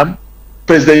Salam,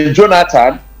 President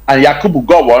Jonathan, and Yakubu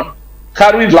Gowon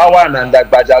carry Lawan and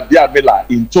Gbajabiamila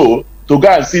in tow to go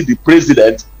and see the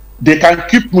president, they can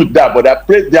keep with that, but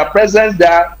their presence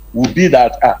there will be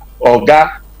that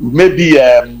Oga, maybe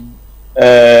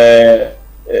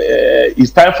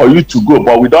it's time for you to go,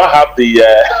 but we don't have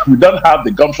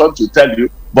the gumption to tell you.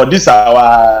 But these are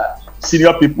our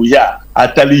senior people here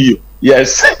are telling you.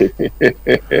 Yes.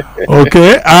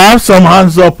 Okay, I have some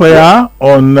hands up here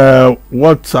on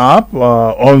WhatsApp,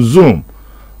 on Zoom.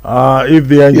 If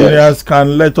the engineers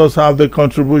can let us have the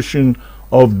contribution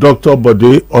of Dr.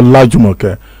 Bode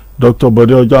Olajumoke. Dr.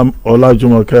 Bode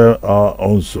Olajumoke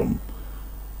on Zoom.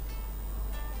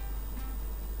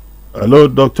 Hello,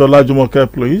 Dr.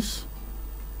 Olajumoke, please.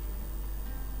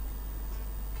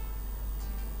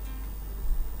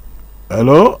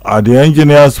 Hello, are the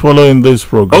engineers following this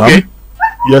program? Okay.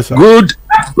 Yes, sir. Good.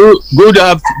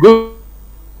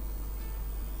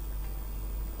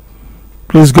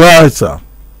 Please go ahead, sir.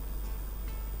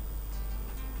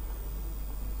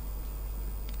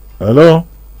 Hello?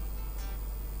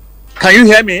 Can you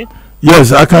hear me?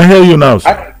 Yes, I can hear you now,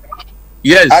 sir.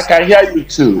 Yes. I can hear you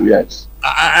too, yes.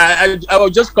 I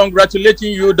was just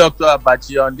congratulating you, Dr.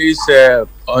 Abati, on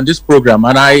this program,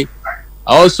 and I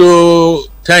also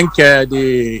thank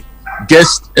the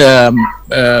guest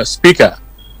speaker.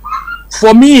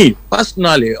 For me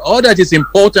personally, all that is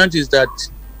important is that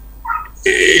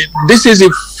this is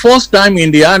the first time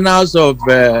in the annals of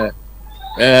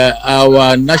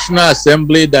our National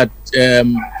Assembly that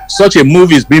such a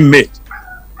move is being made.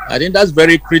 I think that's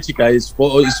very critical. It's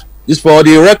for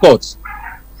the records.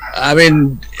 I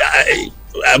mean,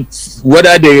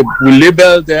 whether they will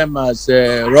label them as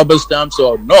rubber stamps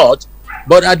or not,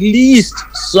 but at least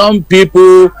some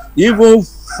people, even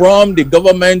from the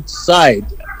government side,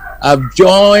 have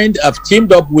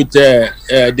teamed up with the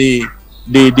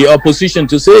opposition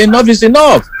to say enough is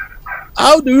enough.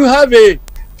 How do you have a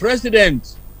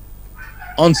president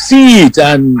on seat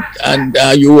and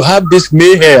you have this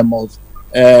mayhem of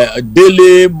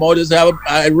daily murders?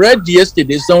 I read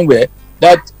yesterday somewhere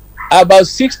that about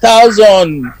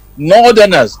 6,000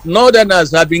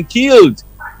 northerners have been killed,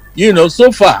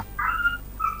 so far.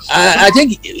 I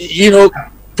think,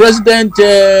 President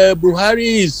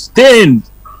Buhari is stained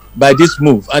by this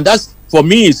move, and that's, for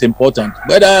me, is important.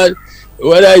 Whether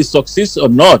it succeeds or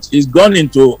not, it's gone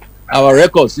into our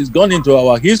records, it's gone into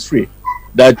our history,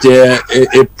 that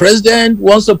a president,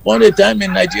 once upon a time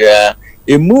in Nigeria,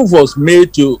 a move was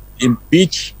made to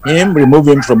impeach him, remove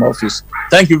him from office.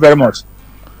 Thank you very much.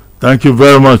 Thank you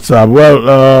very much, sir.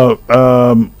 Well,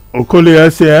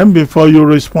 Okoli SAM, before you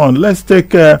respond, let's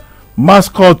take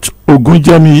Mascot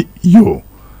Ogunjemi Yo,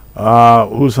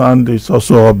 whose hand is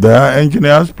also up there.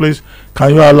 Engineers, please,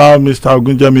 can you allow Mr.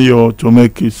 Ogunjemi Yo to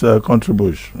make his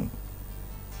contribution?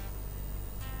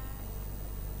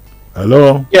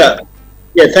 Hello? Yeah,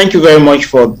 thank you very much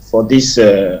for this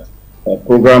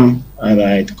program, and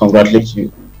I congratulate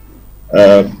you.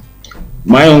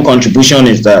 My own contribution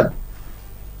is that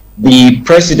the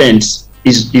president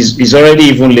is already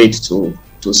even late to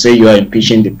say you are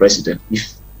impeaching the president.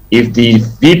 If the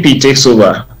VP takes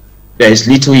over, there is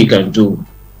little he can do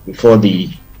before the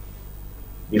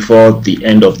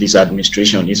end of this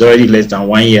administration. It's already less than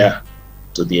 1 year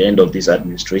to the end of this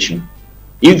administration.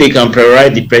 If they can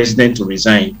prioritize the president to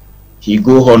resign, he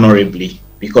go honorably,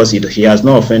 because he has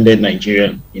not offended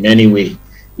Nigeria in any way.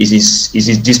 It's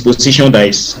his disposition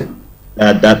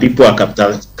that people are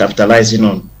capitalizing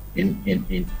on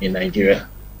in Nigeria.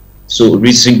 So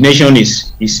resignation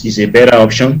is a better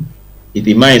option.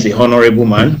 The man is a honorable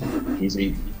man. He's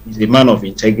a man of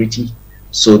integrity.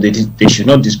 So they should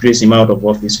not disgrace him out of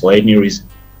office for any reason.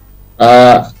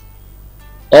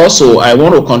 Also, I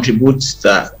want to contribute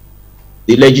that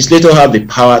the legislator have the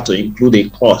power to include a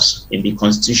clause in the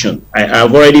constitution.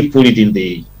 I've already put it in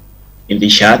the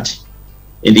chat.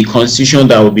 In the constitution,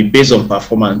 that will be based on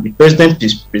performance. The president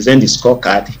present the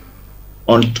scorecard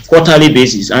on quarterly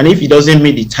basis, and if he doesn't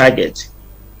meet the target,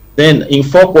 then in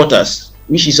 4 quarters,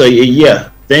 which is a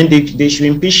year, then they should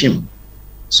impeach him.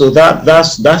 So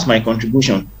that's my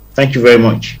contribution. Thank you very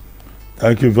much.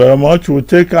 Thank you very much. We'll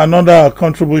take another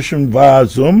contribution via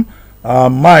Zoom.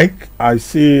 Mike, I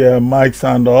see Mike's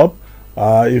hand up.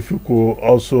 If you could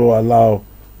also allow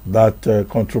that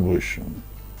contribution.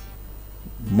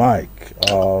 Mike.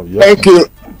 Thank you,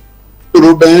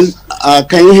 Reuben.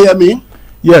 Can you hear me?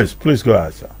 Yes, please go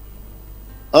ahead, sir.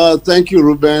 Thank you,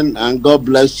 Reuben, and God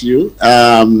bless you.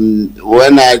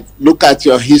 When I look at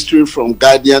your history from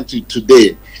Guardian to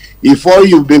today, if all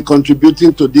you've been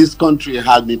contributing to this country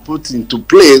had been put into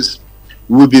place,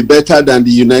 will be better than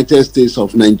the United States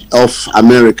of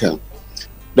America.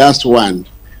 That's one.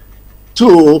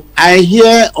 Two, I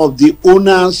hear of the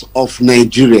owners of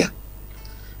Nigeria.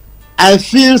 I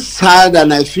feel sad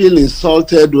and I feel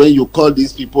insulted when you call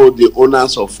these people the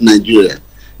owners of Nigeria.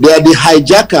 They are the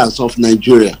hijackers of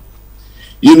Nigeria.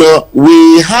 You know,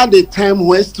 we had a time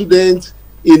when students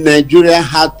in Nigeria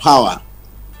had power.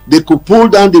 They could pull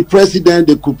down the president,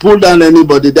 they could pull down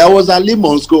anybody. There was Ali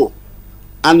Monsgo.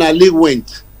 and Ali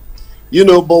went. You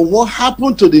know, but what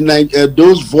happened to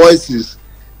those voices,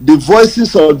 the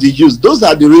voices of the youth? Those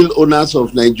are the real owners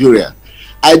of Nigeria.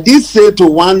 I did say to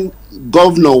one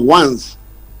governor once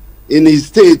in his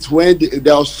state when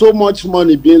there was so much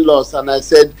money being lost, and I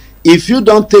said, if you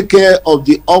don't take care of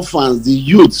the orphans, the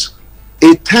youths,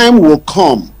 a time will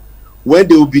come when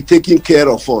they will be taking care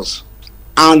of us.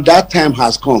 And that time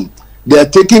has come. They are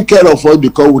taking care of us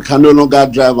because we can no longer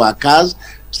drive our cars.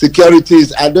 Security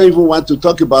is, I don't even want to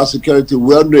talk about security.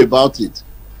 We all know about it.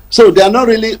 So they are not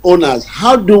really owners.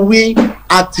 How do we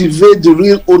activate the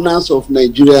real owners of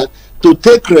Nigeria to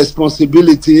take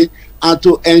responsibility and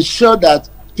to ensure that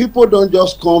people don't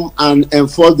just come and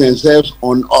enforce themselves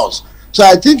on us? So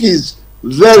I think it's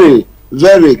very,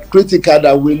 very critical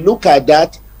that we look at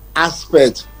that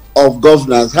aspect of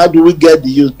governance. How do we get the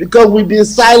youth? Because we've been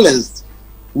silenced.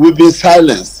 We've been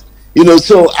silenced. You know,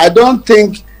 so I don't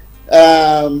think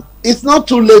it's not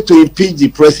too late to impeach the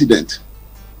president.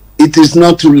 It is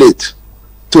not too late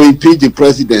to impeach the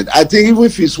president. I think even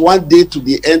if it's one day to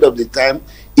the end of the time,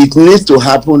 it needs to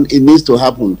happen. It needs to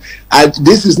happen.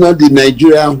 This is not the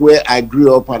Nigeria where I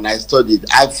grew up and I studied.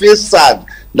 I feel sad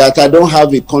that I don't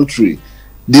have a country,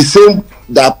 the same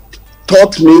that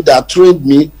taught me, that trained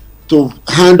me to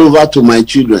hand over to my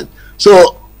children.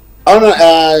 So,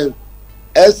 SAN,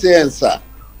 sir,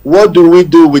 what do we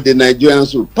do with the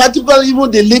Nigerians, particularly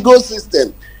even the legal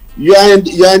system? You are in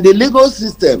the legal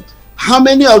system. How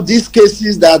many of these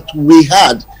cases that we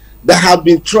had that have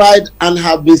been tried and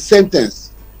have been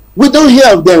sentenced? We don't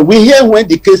hear of them. We hear when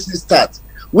the cases start.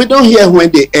 We don't hear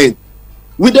when they end.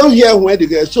 We don't hear when they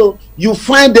get. So you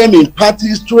find them in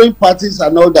parties, throwing parties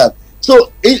and all that.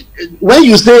 So when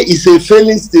you say it's a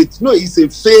failing state, no, it's a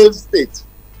failed state.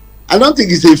 I don't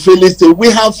think it's a failing state.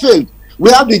 We have failed.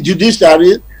 We have the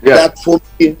judiciary that for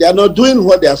me, they are not doing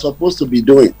what they are supposed to be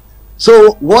doing.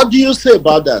 So what do you say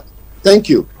about that? Thank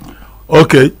you.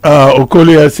 Okay,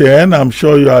 Okoli SAN, I'm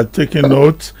sure you are taking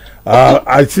notes.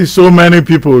 I see so many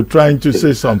people trying to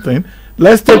say something.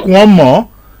 Let's take one more,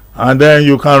 and then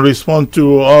you can respond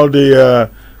to all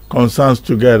the concerns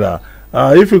together.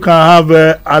 If you can have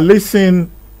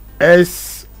Alison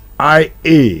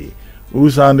SIA,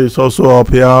 whose hand is also up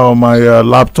here on my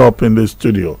laptop in the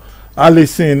studio.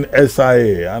 Alison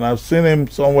SIA, and I've seen him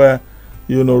somewhere,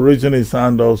 you know, raising his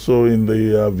hand also in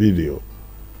the video.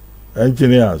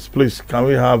 Engineers, please, can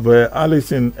we have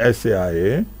Alison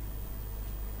SIA?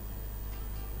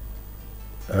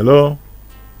 Hello?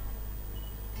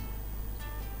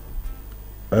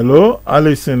 Hello,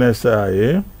 Alison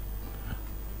SIA.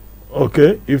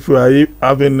 Okay, if we are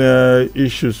having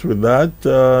issues with that,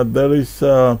 there is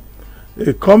a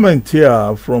comment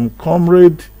here from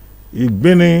Comrade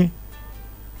Igbini,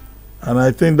 and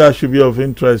I think that should be of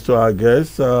interest to our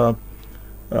guests.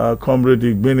 Comrade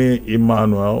Igbini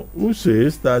Emmanuel, who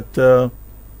says that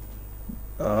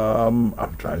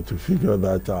I'm trying to figure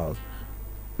that out.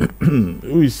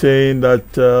 Who is saying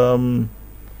that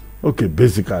okay,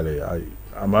 basically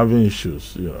I'm having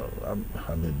issues, you know. I'm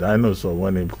a dinosaur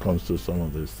when it comes to some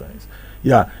of these things.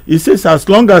 Yeah, it says as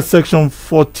long as section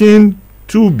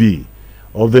 14(2)(b)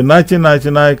 of the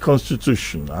 1999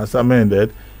 Constitution, as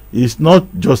amended, is not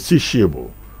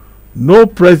justiciable, no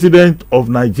president of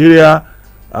Nigeria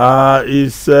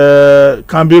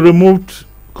can be removed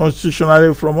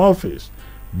constitutionally from office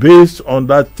based on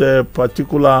that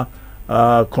particular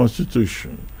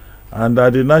constitution, and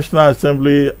that the National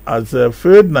Assembly has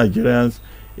failed Nigerians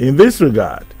in this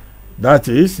regard. That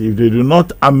is, if they do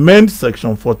not amend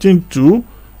section 14(2)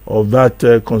 of that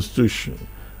constitution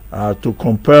to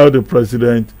compel the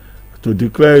president to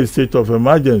declare a state of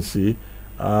emergency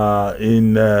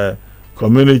in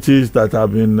communities that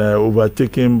have been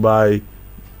overtaken by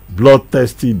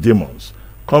bloodthirsty demons.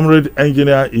 Comrade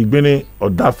Engineer Igbini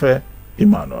Odafe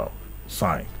Emmanuel,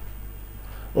 signed.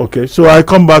 Okay, so I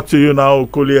come back to you now,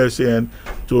 Okoli SAN,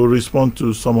 to respond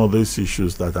to some of these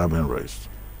issues that have been raised.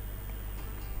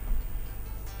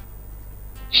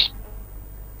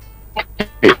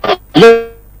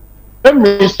 Let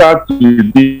me start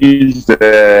with this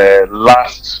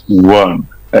last one.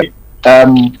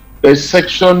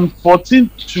 Section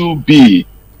 14(2)(b)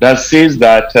 that says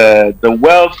that the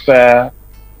welfare,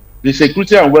 the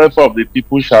security and welfare of the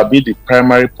people shall be the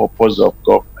primary purpose of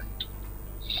government.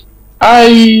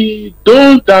 I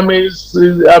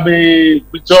mean,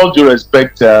 with all due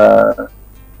respect,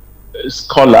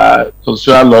 scholar,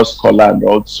 constitutional law scholar, and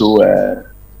also,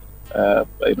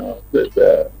 you know,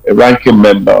 a ranking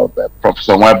member of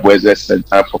Professor Nwabweze's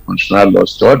Center for Constitutional Law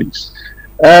Studies.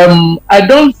 I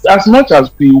don't, as much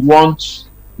as we want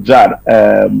that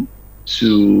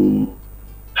to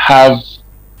have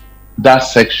that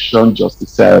section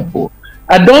justiciable.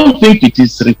 I don't think it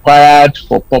is required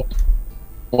for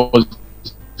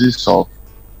purposes of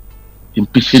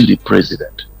impeaching the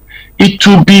president. It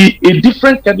will be a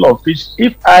different kettle of fish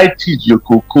if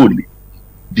Okoli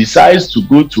decides to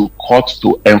go to court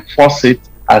to enforce it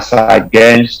as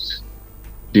against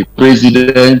the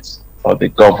president or the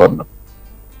governor.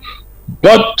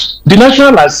 But the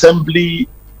National Assembly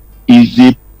is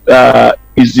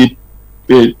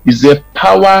a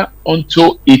power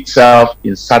unto itself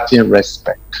in certain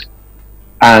respect,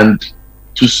 and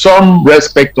to some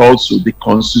respect also the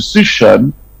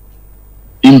Constitution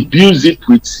imbues it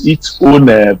with its own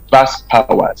vast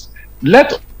powers.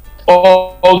 Let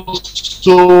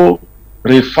also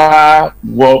refer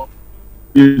what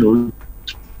to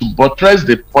buttress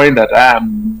the point that I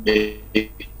am making.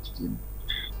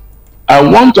 I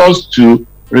want us to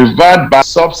revert back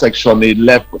subsection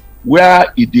 11, where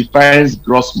it defines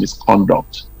gross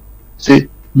misconduct. Say,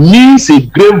 means a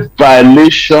grave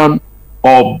violation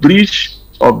or breach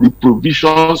of the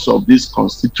provisions of this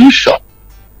Constitution.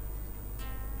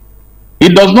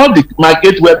 It does not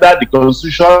demarcate whether the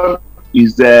Constitution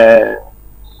is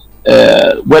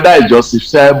whether it's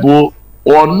justifiable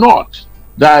or not.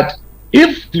 That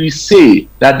if we say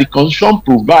that the Constitution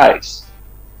provides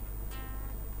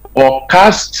or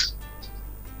casts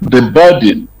the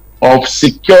burden of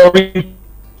security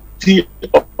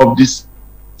of the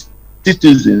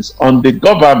citizens on the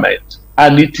government,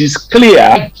 and it is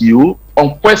clear,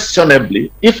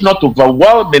 unquestionably, if not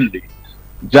overwhelmingly,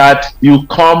 that you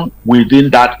come within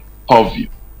that purview.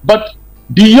 But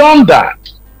beyond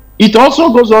that, it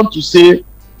also goes on to say,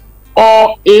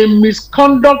 or a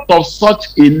misconduct of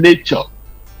such a nature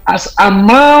as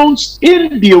amounts,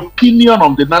 in the opinion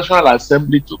of the National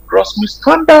Assembly, to gross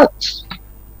misconduct.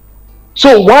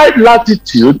 So wide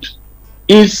latitude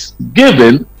is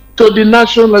given to the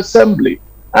National Assembly.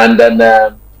 And then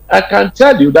I can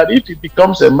tell you that if it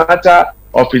becomes a matter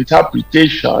of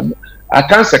interpretation, I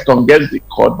can't second guess the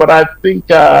court, but I think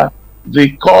the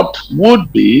court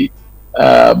would be,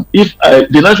 if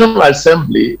the National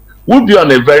Assembly would be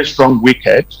on a very strong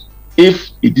wicket if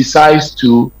it decides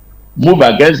to move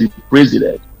against the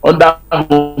president, under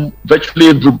whom virtually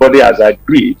everybody has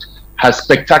agreed has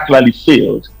spectacularly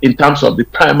failed in terms of the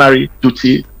primary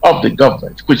duty of the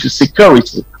government, which is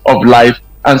security of life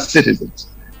and citizens.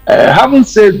 Having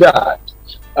said that,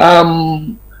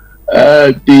 one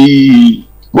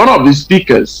of the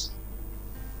speakers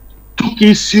took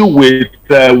issue with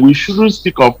we shouldn't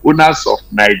speak of owners of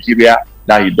Nigeria,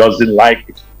 that he doesn't like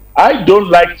it. I don't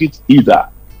like it either,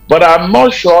 but I'm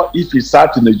not sure if he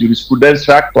sat in a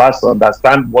jurisprudential class to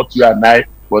understand what you and I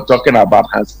were talking about,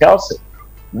 Hans Kelsen.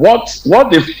 What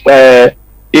if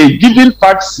a given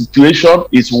fact situation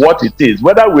is what it is?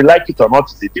 Whether we like it or not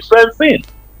is a different thing.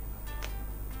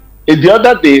 The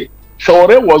other day,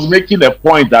 Shore was making a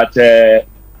point that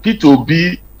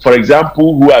P2B, for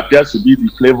example, who appears to be the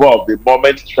flavor of the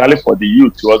moment, especially for the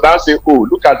youth, he was now saying, oh,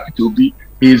 look at P2B.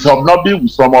 He's hobnobbing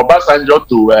from Obasanjo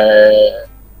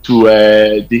to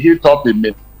the hilltop in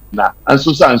Minna, and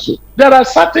so and so. There are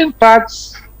certain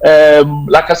facts,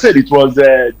 like I said, it was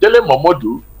Dele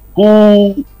Momodu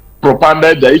who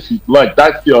propounded, if you like,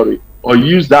 that theory or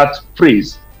use that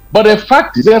phrase. But a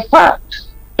fact is a fact.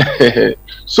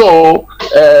 So,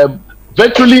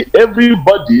 virtually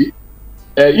everybody,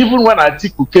 even when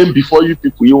Atiku came before you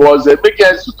people, he was making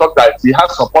us to talk that he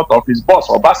has support of his boss,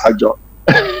 Obasanjo.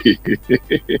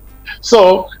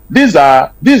 So these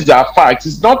are facts.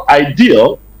 It's not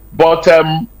ideal, but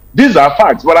these are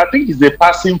facts. But I think it's a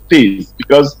passing phase,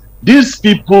 because these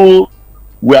people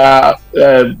were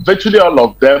virtually all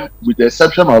of them, with the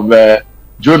exception of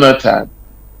Jonathan,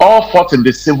 all fought in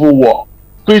the Civil War,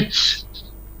 which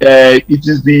it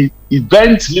is the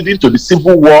event leading to the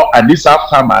Civil War and this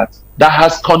aftermath that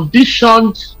has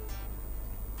conditioned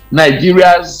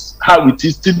Nigeria's how it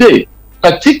is today,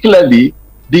 particularly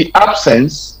the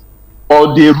absence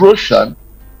or the erosion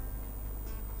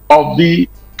of the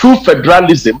true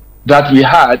federalism that we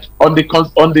had on the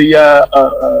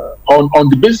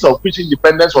basis of which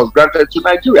independence was granted to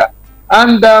Nigeria.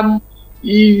 And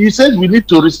he said we need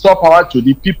to restore power to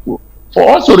the people. For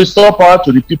us to restore power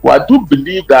to the people, I do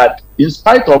believe that in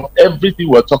spite of everything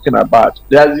we're talking about,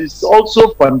 there is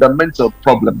also a fundamental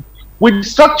problem with the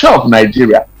structure of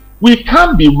Nigeria. We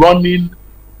can't be running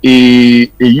a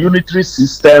unitary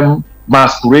system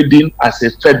masquerading as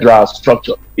a federal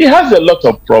structure. It has a lot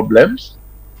of problems.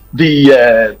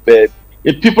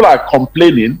 If people are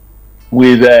complaining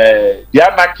with the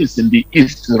anarchists in the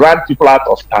east ran people out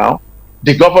of town,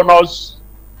 the governors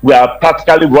were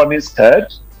practically running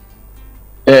scared.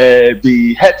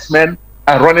 The headsmen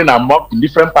are running amok in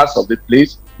different parts of the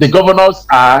place. The governors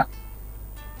are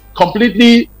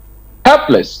completely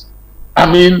helpless.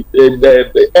 I mean,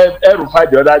 Erufai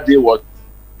the other day was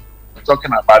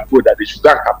talking about that they should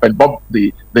go and bomb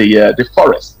the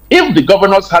forest. If the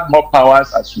governors had more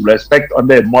powers, as you respect,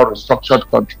 under a more restructured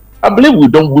country, I believe we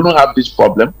don't have this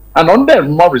problem. And under a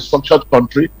more restructured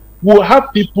country, we'll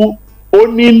have people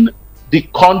owning the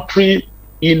country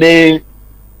in a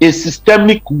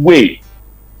systemic way,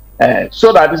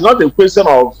 so that it's not a question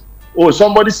of, oh,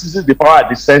 somebody seizes the power at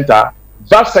the center.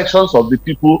 Vast sections of the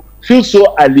people feel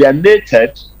so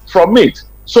alienated from it.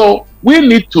 So we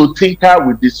need to tinker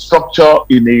with the structure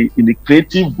in a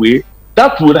creative way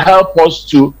that would help us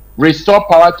to restore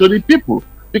power to the people.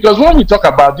 Because when we talk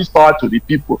about this power to the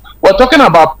people, we're talking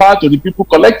about power to the people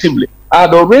collectively. I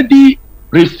had already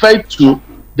referred to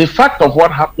the fact of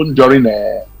what happened during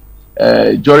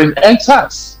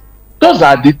NSAS. Those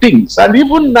are the things. And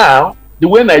even now, the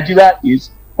way Nigeria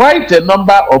is, quite a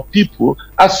number of people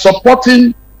are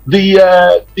supporting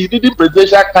the leading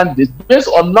presidential candidates based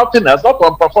on nothing else, not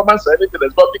on performance or anything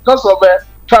else, but because of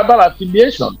tribal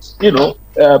affiliations,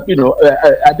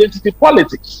 identity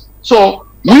politics. So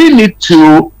we need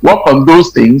to work on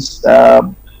those things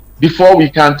before we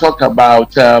can talk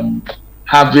about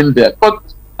having that. But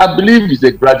I believe it's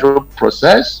a gradual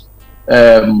process.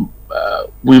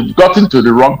 We've gotten to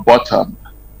the rock bottom.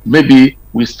 Maybe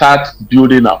we start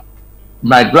building up.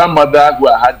 My grandmother, who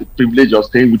I had the privilege of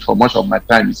staying with for much of my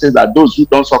time, he says that those who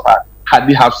don't suffer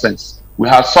hardly have sense. We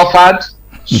have suffered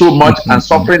so much and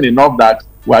suffering enough that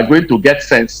we are going to get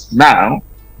sense now,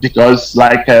 because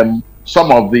like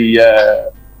some of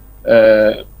the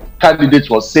candidates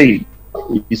was saying,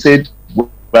 he said,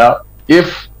 well,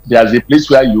 if there's a place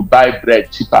where you buy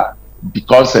bread cheaper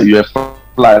because you're a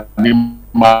Fulani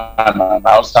man and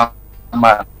Hausa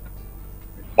man,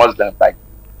 Muslim, like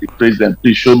the president,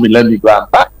 please show me, let me go and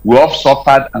buy. We all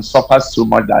suffered and suffered so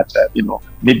much that,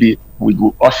 maybe we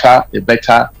will usher a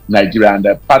better Nigeria.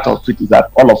 And part of it is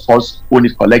that all of us own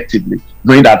it collectively,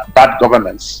 knowing that bad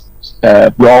governance,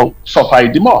 we all suffer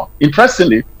it more.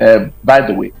 Interestingly, by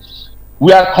the way,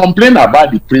 we are complaining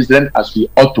about the president as we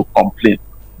ought to complain.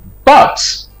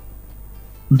 But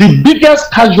the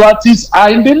biggest casualties are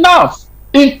in the north,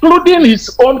 including his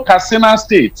own Katsina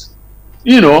state.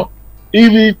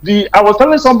 I was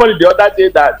telling somebody the other day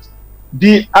that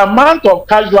the amount of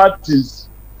casualties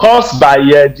caused by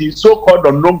the so-called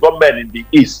unknown government in the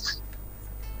east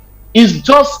is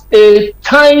just a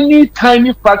tiny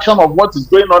fraction of what is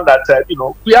going on. That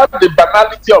we have the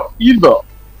banality of evil,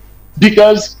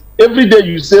 because every day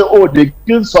you say, oh, they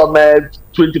killed some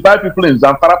 25 people in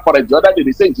Zamfara forest. The other day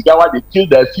they say in Jigawa they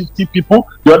killed 50 people.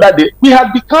 The other day we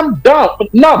have become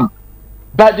numb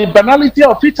by the banality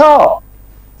of it all.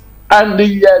 And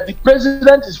the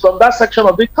president is from that section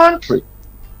of the country,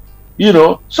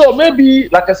 So maybe,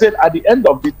 like I said, at the end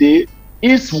of the day,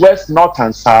 east, west, north,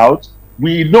 and south,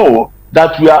 we know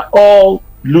that we are all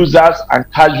losers and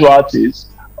casualties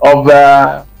of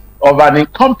an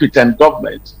incompetent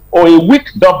government or a weak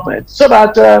government, so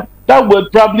that that will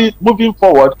probably, moving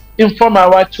forward, inform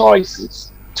our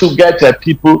choices to get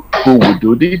people who will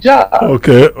do the job.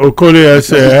 Okay, Okoli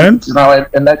SAN. It's now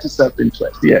a net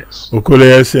self-interest, yes.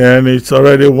 Okoli SAN, it's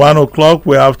already 1 o'clock.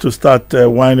 We have to start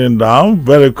winding down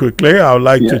very quickly. I would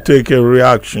like to take a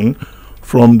reaction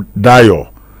from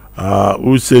Dayo,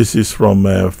 who says he's from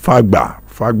Fagba.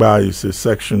 Fagba is a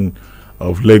section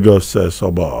of Lagos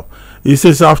suburb. He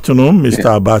says, afternoon,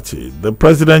 Mr. Abati. The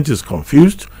president is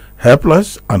confused,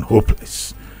 helpless, and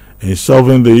hopeless in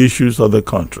solving the issues of the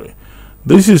country.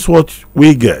 This is what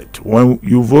we get when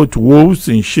you vote wolves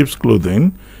in sheep's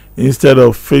clothing instead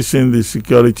of facing the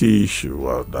security issue.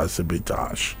 Well, that's a bit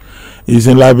harsh. He's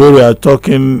in Liberia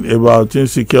talking about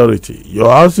insecurity.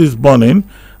 Your house is burning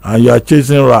and you are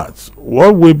chasing rats.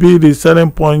 What will be the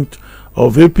selling point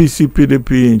of APC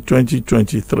PDP in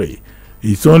 2023?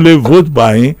 It's only vote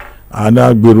buying and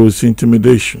Agbero's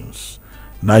intimidations.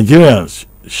 Nigerians,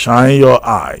 shine your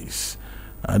eyes.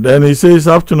 And then he says,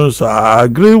 afternoon, sir, I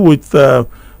agree with Mr.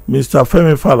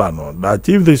 Femi Falano that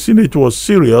if the Senate was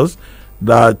serious,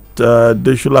 that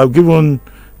they should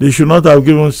not have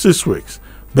given 6 weeks,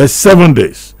 but 7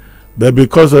 days. But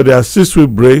because of their 6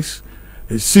 weeks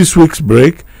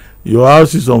break, your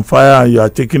house is on fire and you are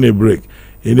taking a break.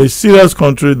 In a serious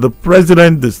country, the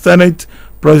president, the Senate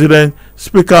president,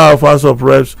 Speaker of House of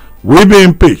Reps will be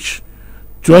impeached.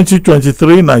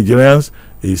 2023 Nigerians,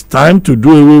 it's time to do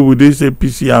away with this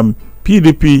APC and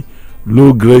PDP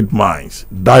low-grade mines.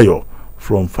 Dayo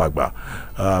from Fagba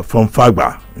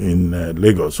in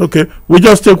Lagos. Okay, we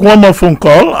just take one more phone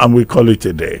call and we call it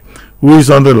a day. Who is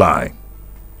on the line?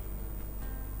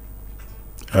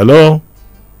 Hello?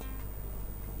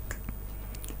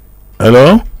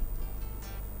 Hello?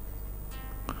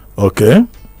 Okay.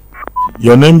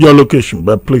 Your name, your location,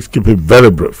 but please keep it very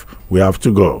brief. We have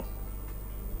to go.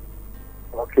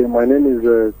 Okay, my name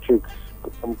is Chicks.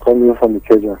 I'm calling from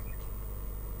Ikeja.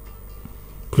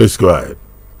 Please go ahead.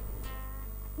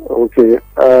 Okay.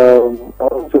 I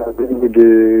want to agree with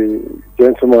the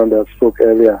gentleman that spoke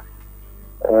earlier.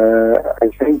 I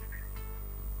think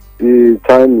the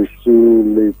time is too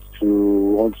late to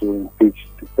want to impeach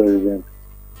the president.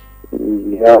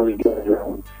 We have a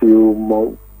few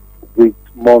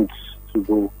months to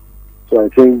go. So I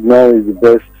think now is the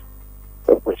best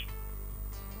opportunity.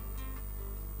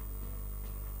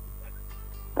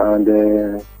 And,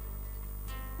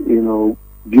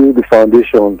 build the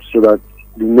foundation so that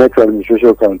the next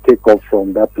administration can take up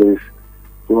from that place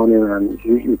running, and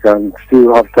you can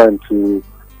still have time to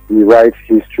rewrite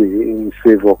history in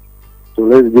favor. So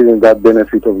let's give him that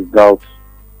benefit of the doubt.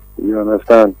 You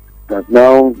understand that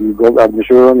now the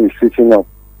administration is sitting up,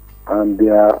 and they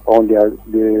are on they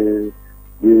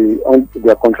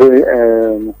are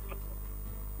controlling.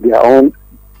 They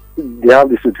have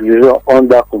the situation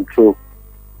under control.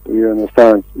 You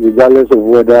understand, regardless of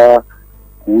whether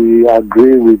we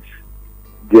agree with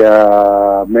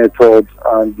their methods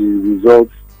and the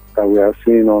results that we are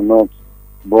seeing or not,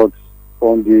 but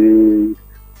on the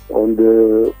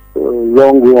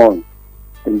long run,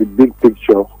 in the big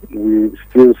picture, we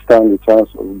still stand the chance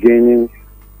of gaining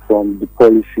from the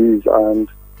policies and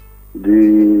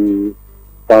the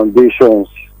foundations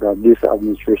that this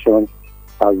administration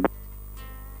has.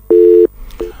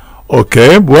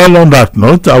 Okay, well, on that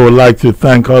note, I would like to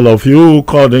thank all of you who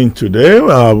called in today.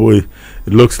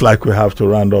 It looks like we have to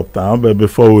round up now, but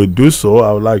before we do so,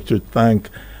 I would like to thank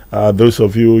those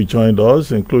of you who joined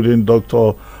us, including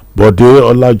Dr. Bode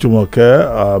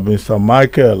Olajumoke, Mr.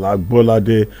 Michael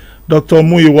Agbolade, Dr.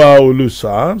 Muyiwa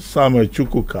Olusa, Samuel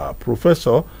Chukwuka,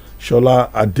 Professor Shola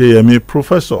Adeyemi,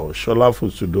 Professor Shola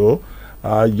Fusudo,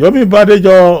 Yomi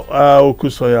Badejo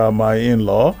Okusoya, my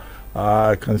in-law.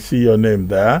 I can see your name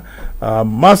there.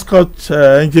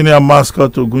 Engineer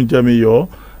Mascot Ogunjemiyo,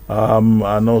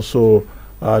 and also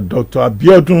Dr.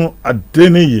 Abiodun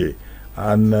Adeniyi,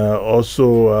 and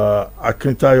also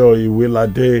Akintayo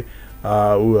Iwilade,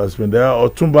 who has been there.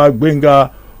 Otumba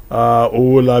Gbenga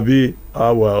Owolabi.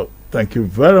 Well, thank you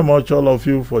very much, all of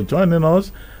you, for joining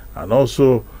us. And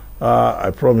also, I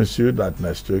promise you that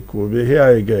next week we'll be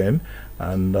here again,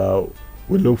 and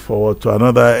we look forward to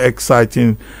another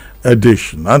exciting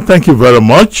edition. And thank you very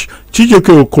much,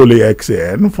 Chijoke Okole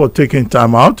XAN, for taking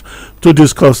time out to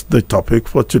discuss the topic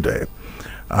for today.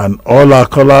 And all our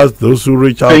callers, those who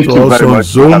reach out to us on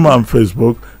Zoom and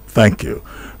Facebook, thank you.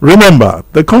 Remember,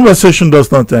 the conversation does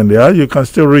not end here. You can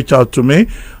still reach out to me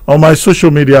on my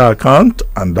social media account,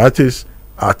 and that is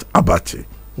at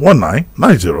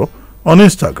Abati1990 on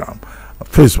Instagram,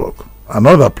 Facebook, and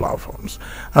other platforms,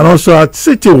 and also at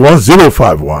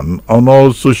City1051 on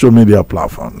all social media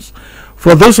platforms.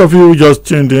 For those of you who just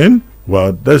tuned in,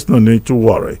 well, there's no need to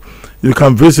worry. You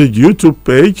can visit YouTube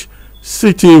page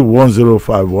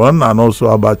City1051 and also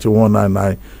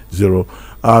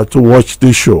Abati1990 to watch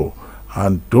the show.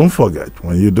 And don't forget,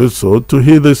 when you do so, to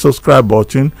hit the subscribe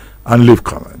button and leave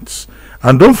comments.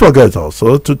 And don't forget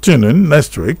also to tune in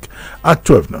next week at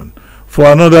 12 noon for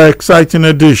another exciting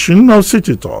edition of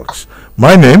City Talks.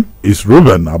 My name is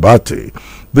Reuben Abati.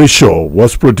 The show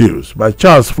was produced by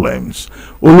Charles Flames,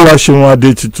 Oluwaseun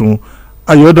Adetitun,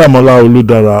 Ayodamola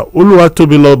Oludara,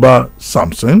 Oluwatobiloba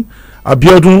Samson,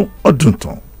 Abiodun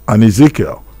Odunton, and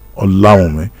Ezekiel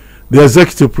Olawumi. The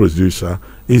executive producer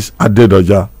is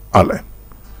Adedoja Allen.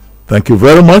 Thank you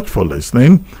very much for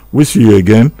listening. We'll see you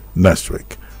again next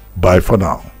week. Bye for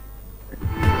now.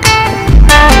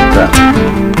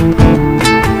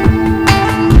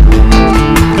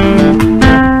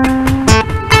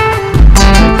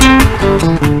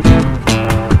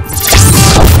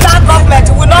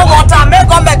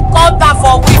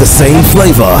 The same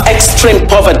flavor, extreme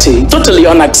poverty, totally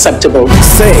unacceptable.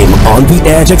 Same on the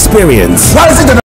edge experience. Why is it that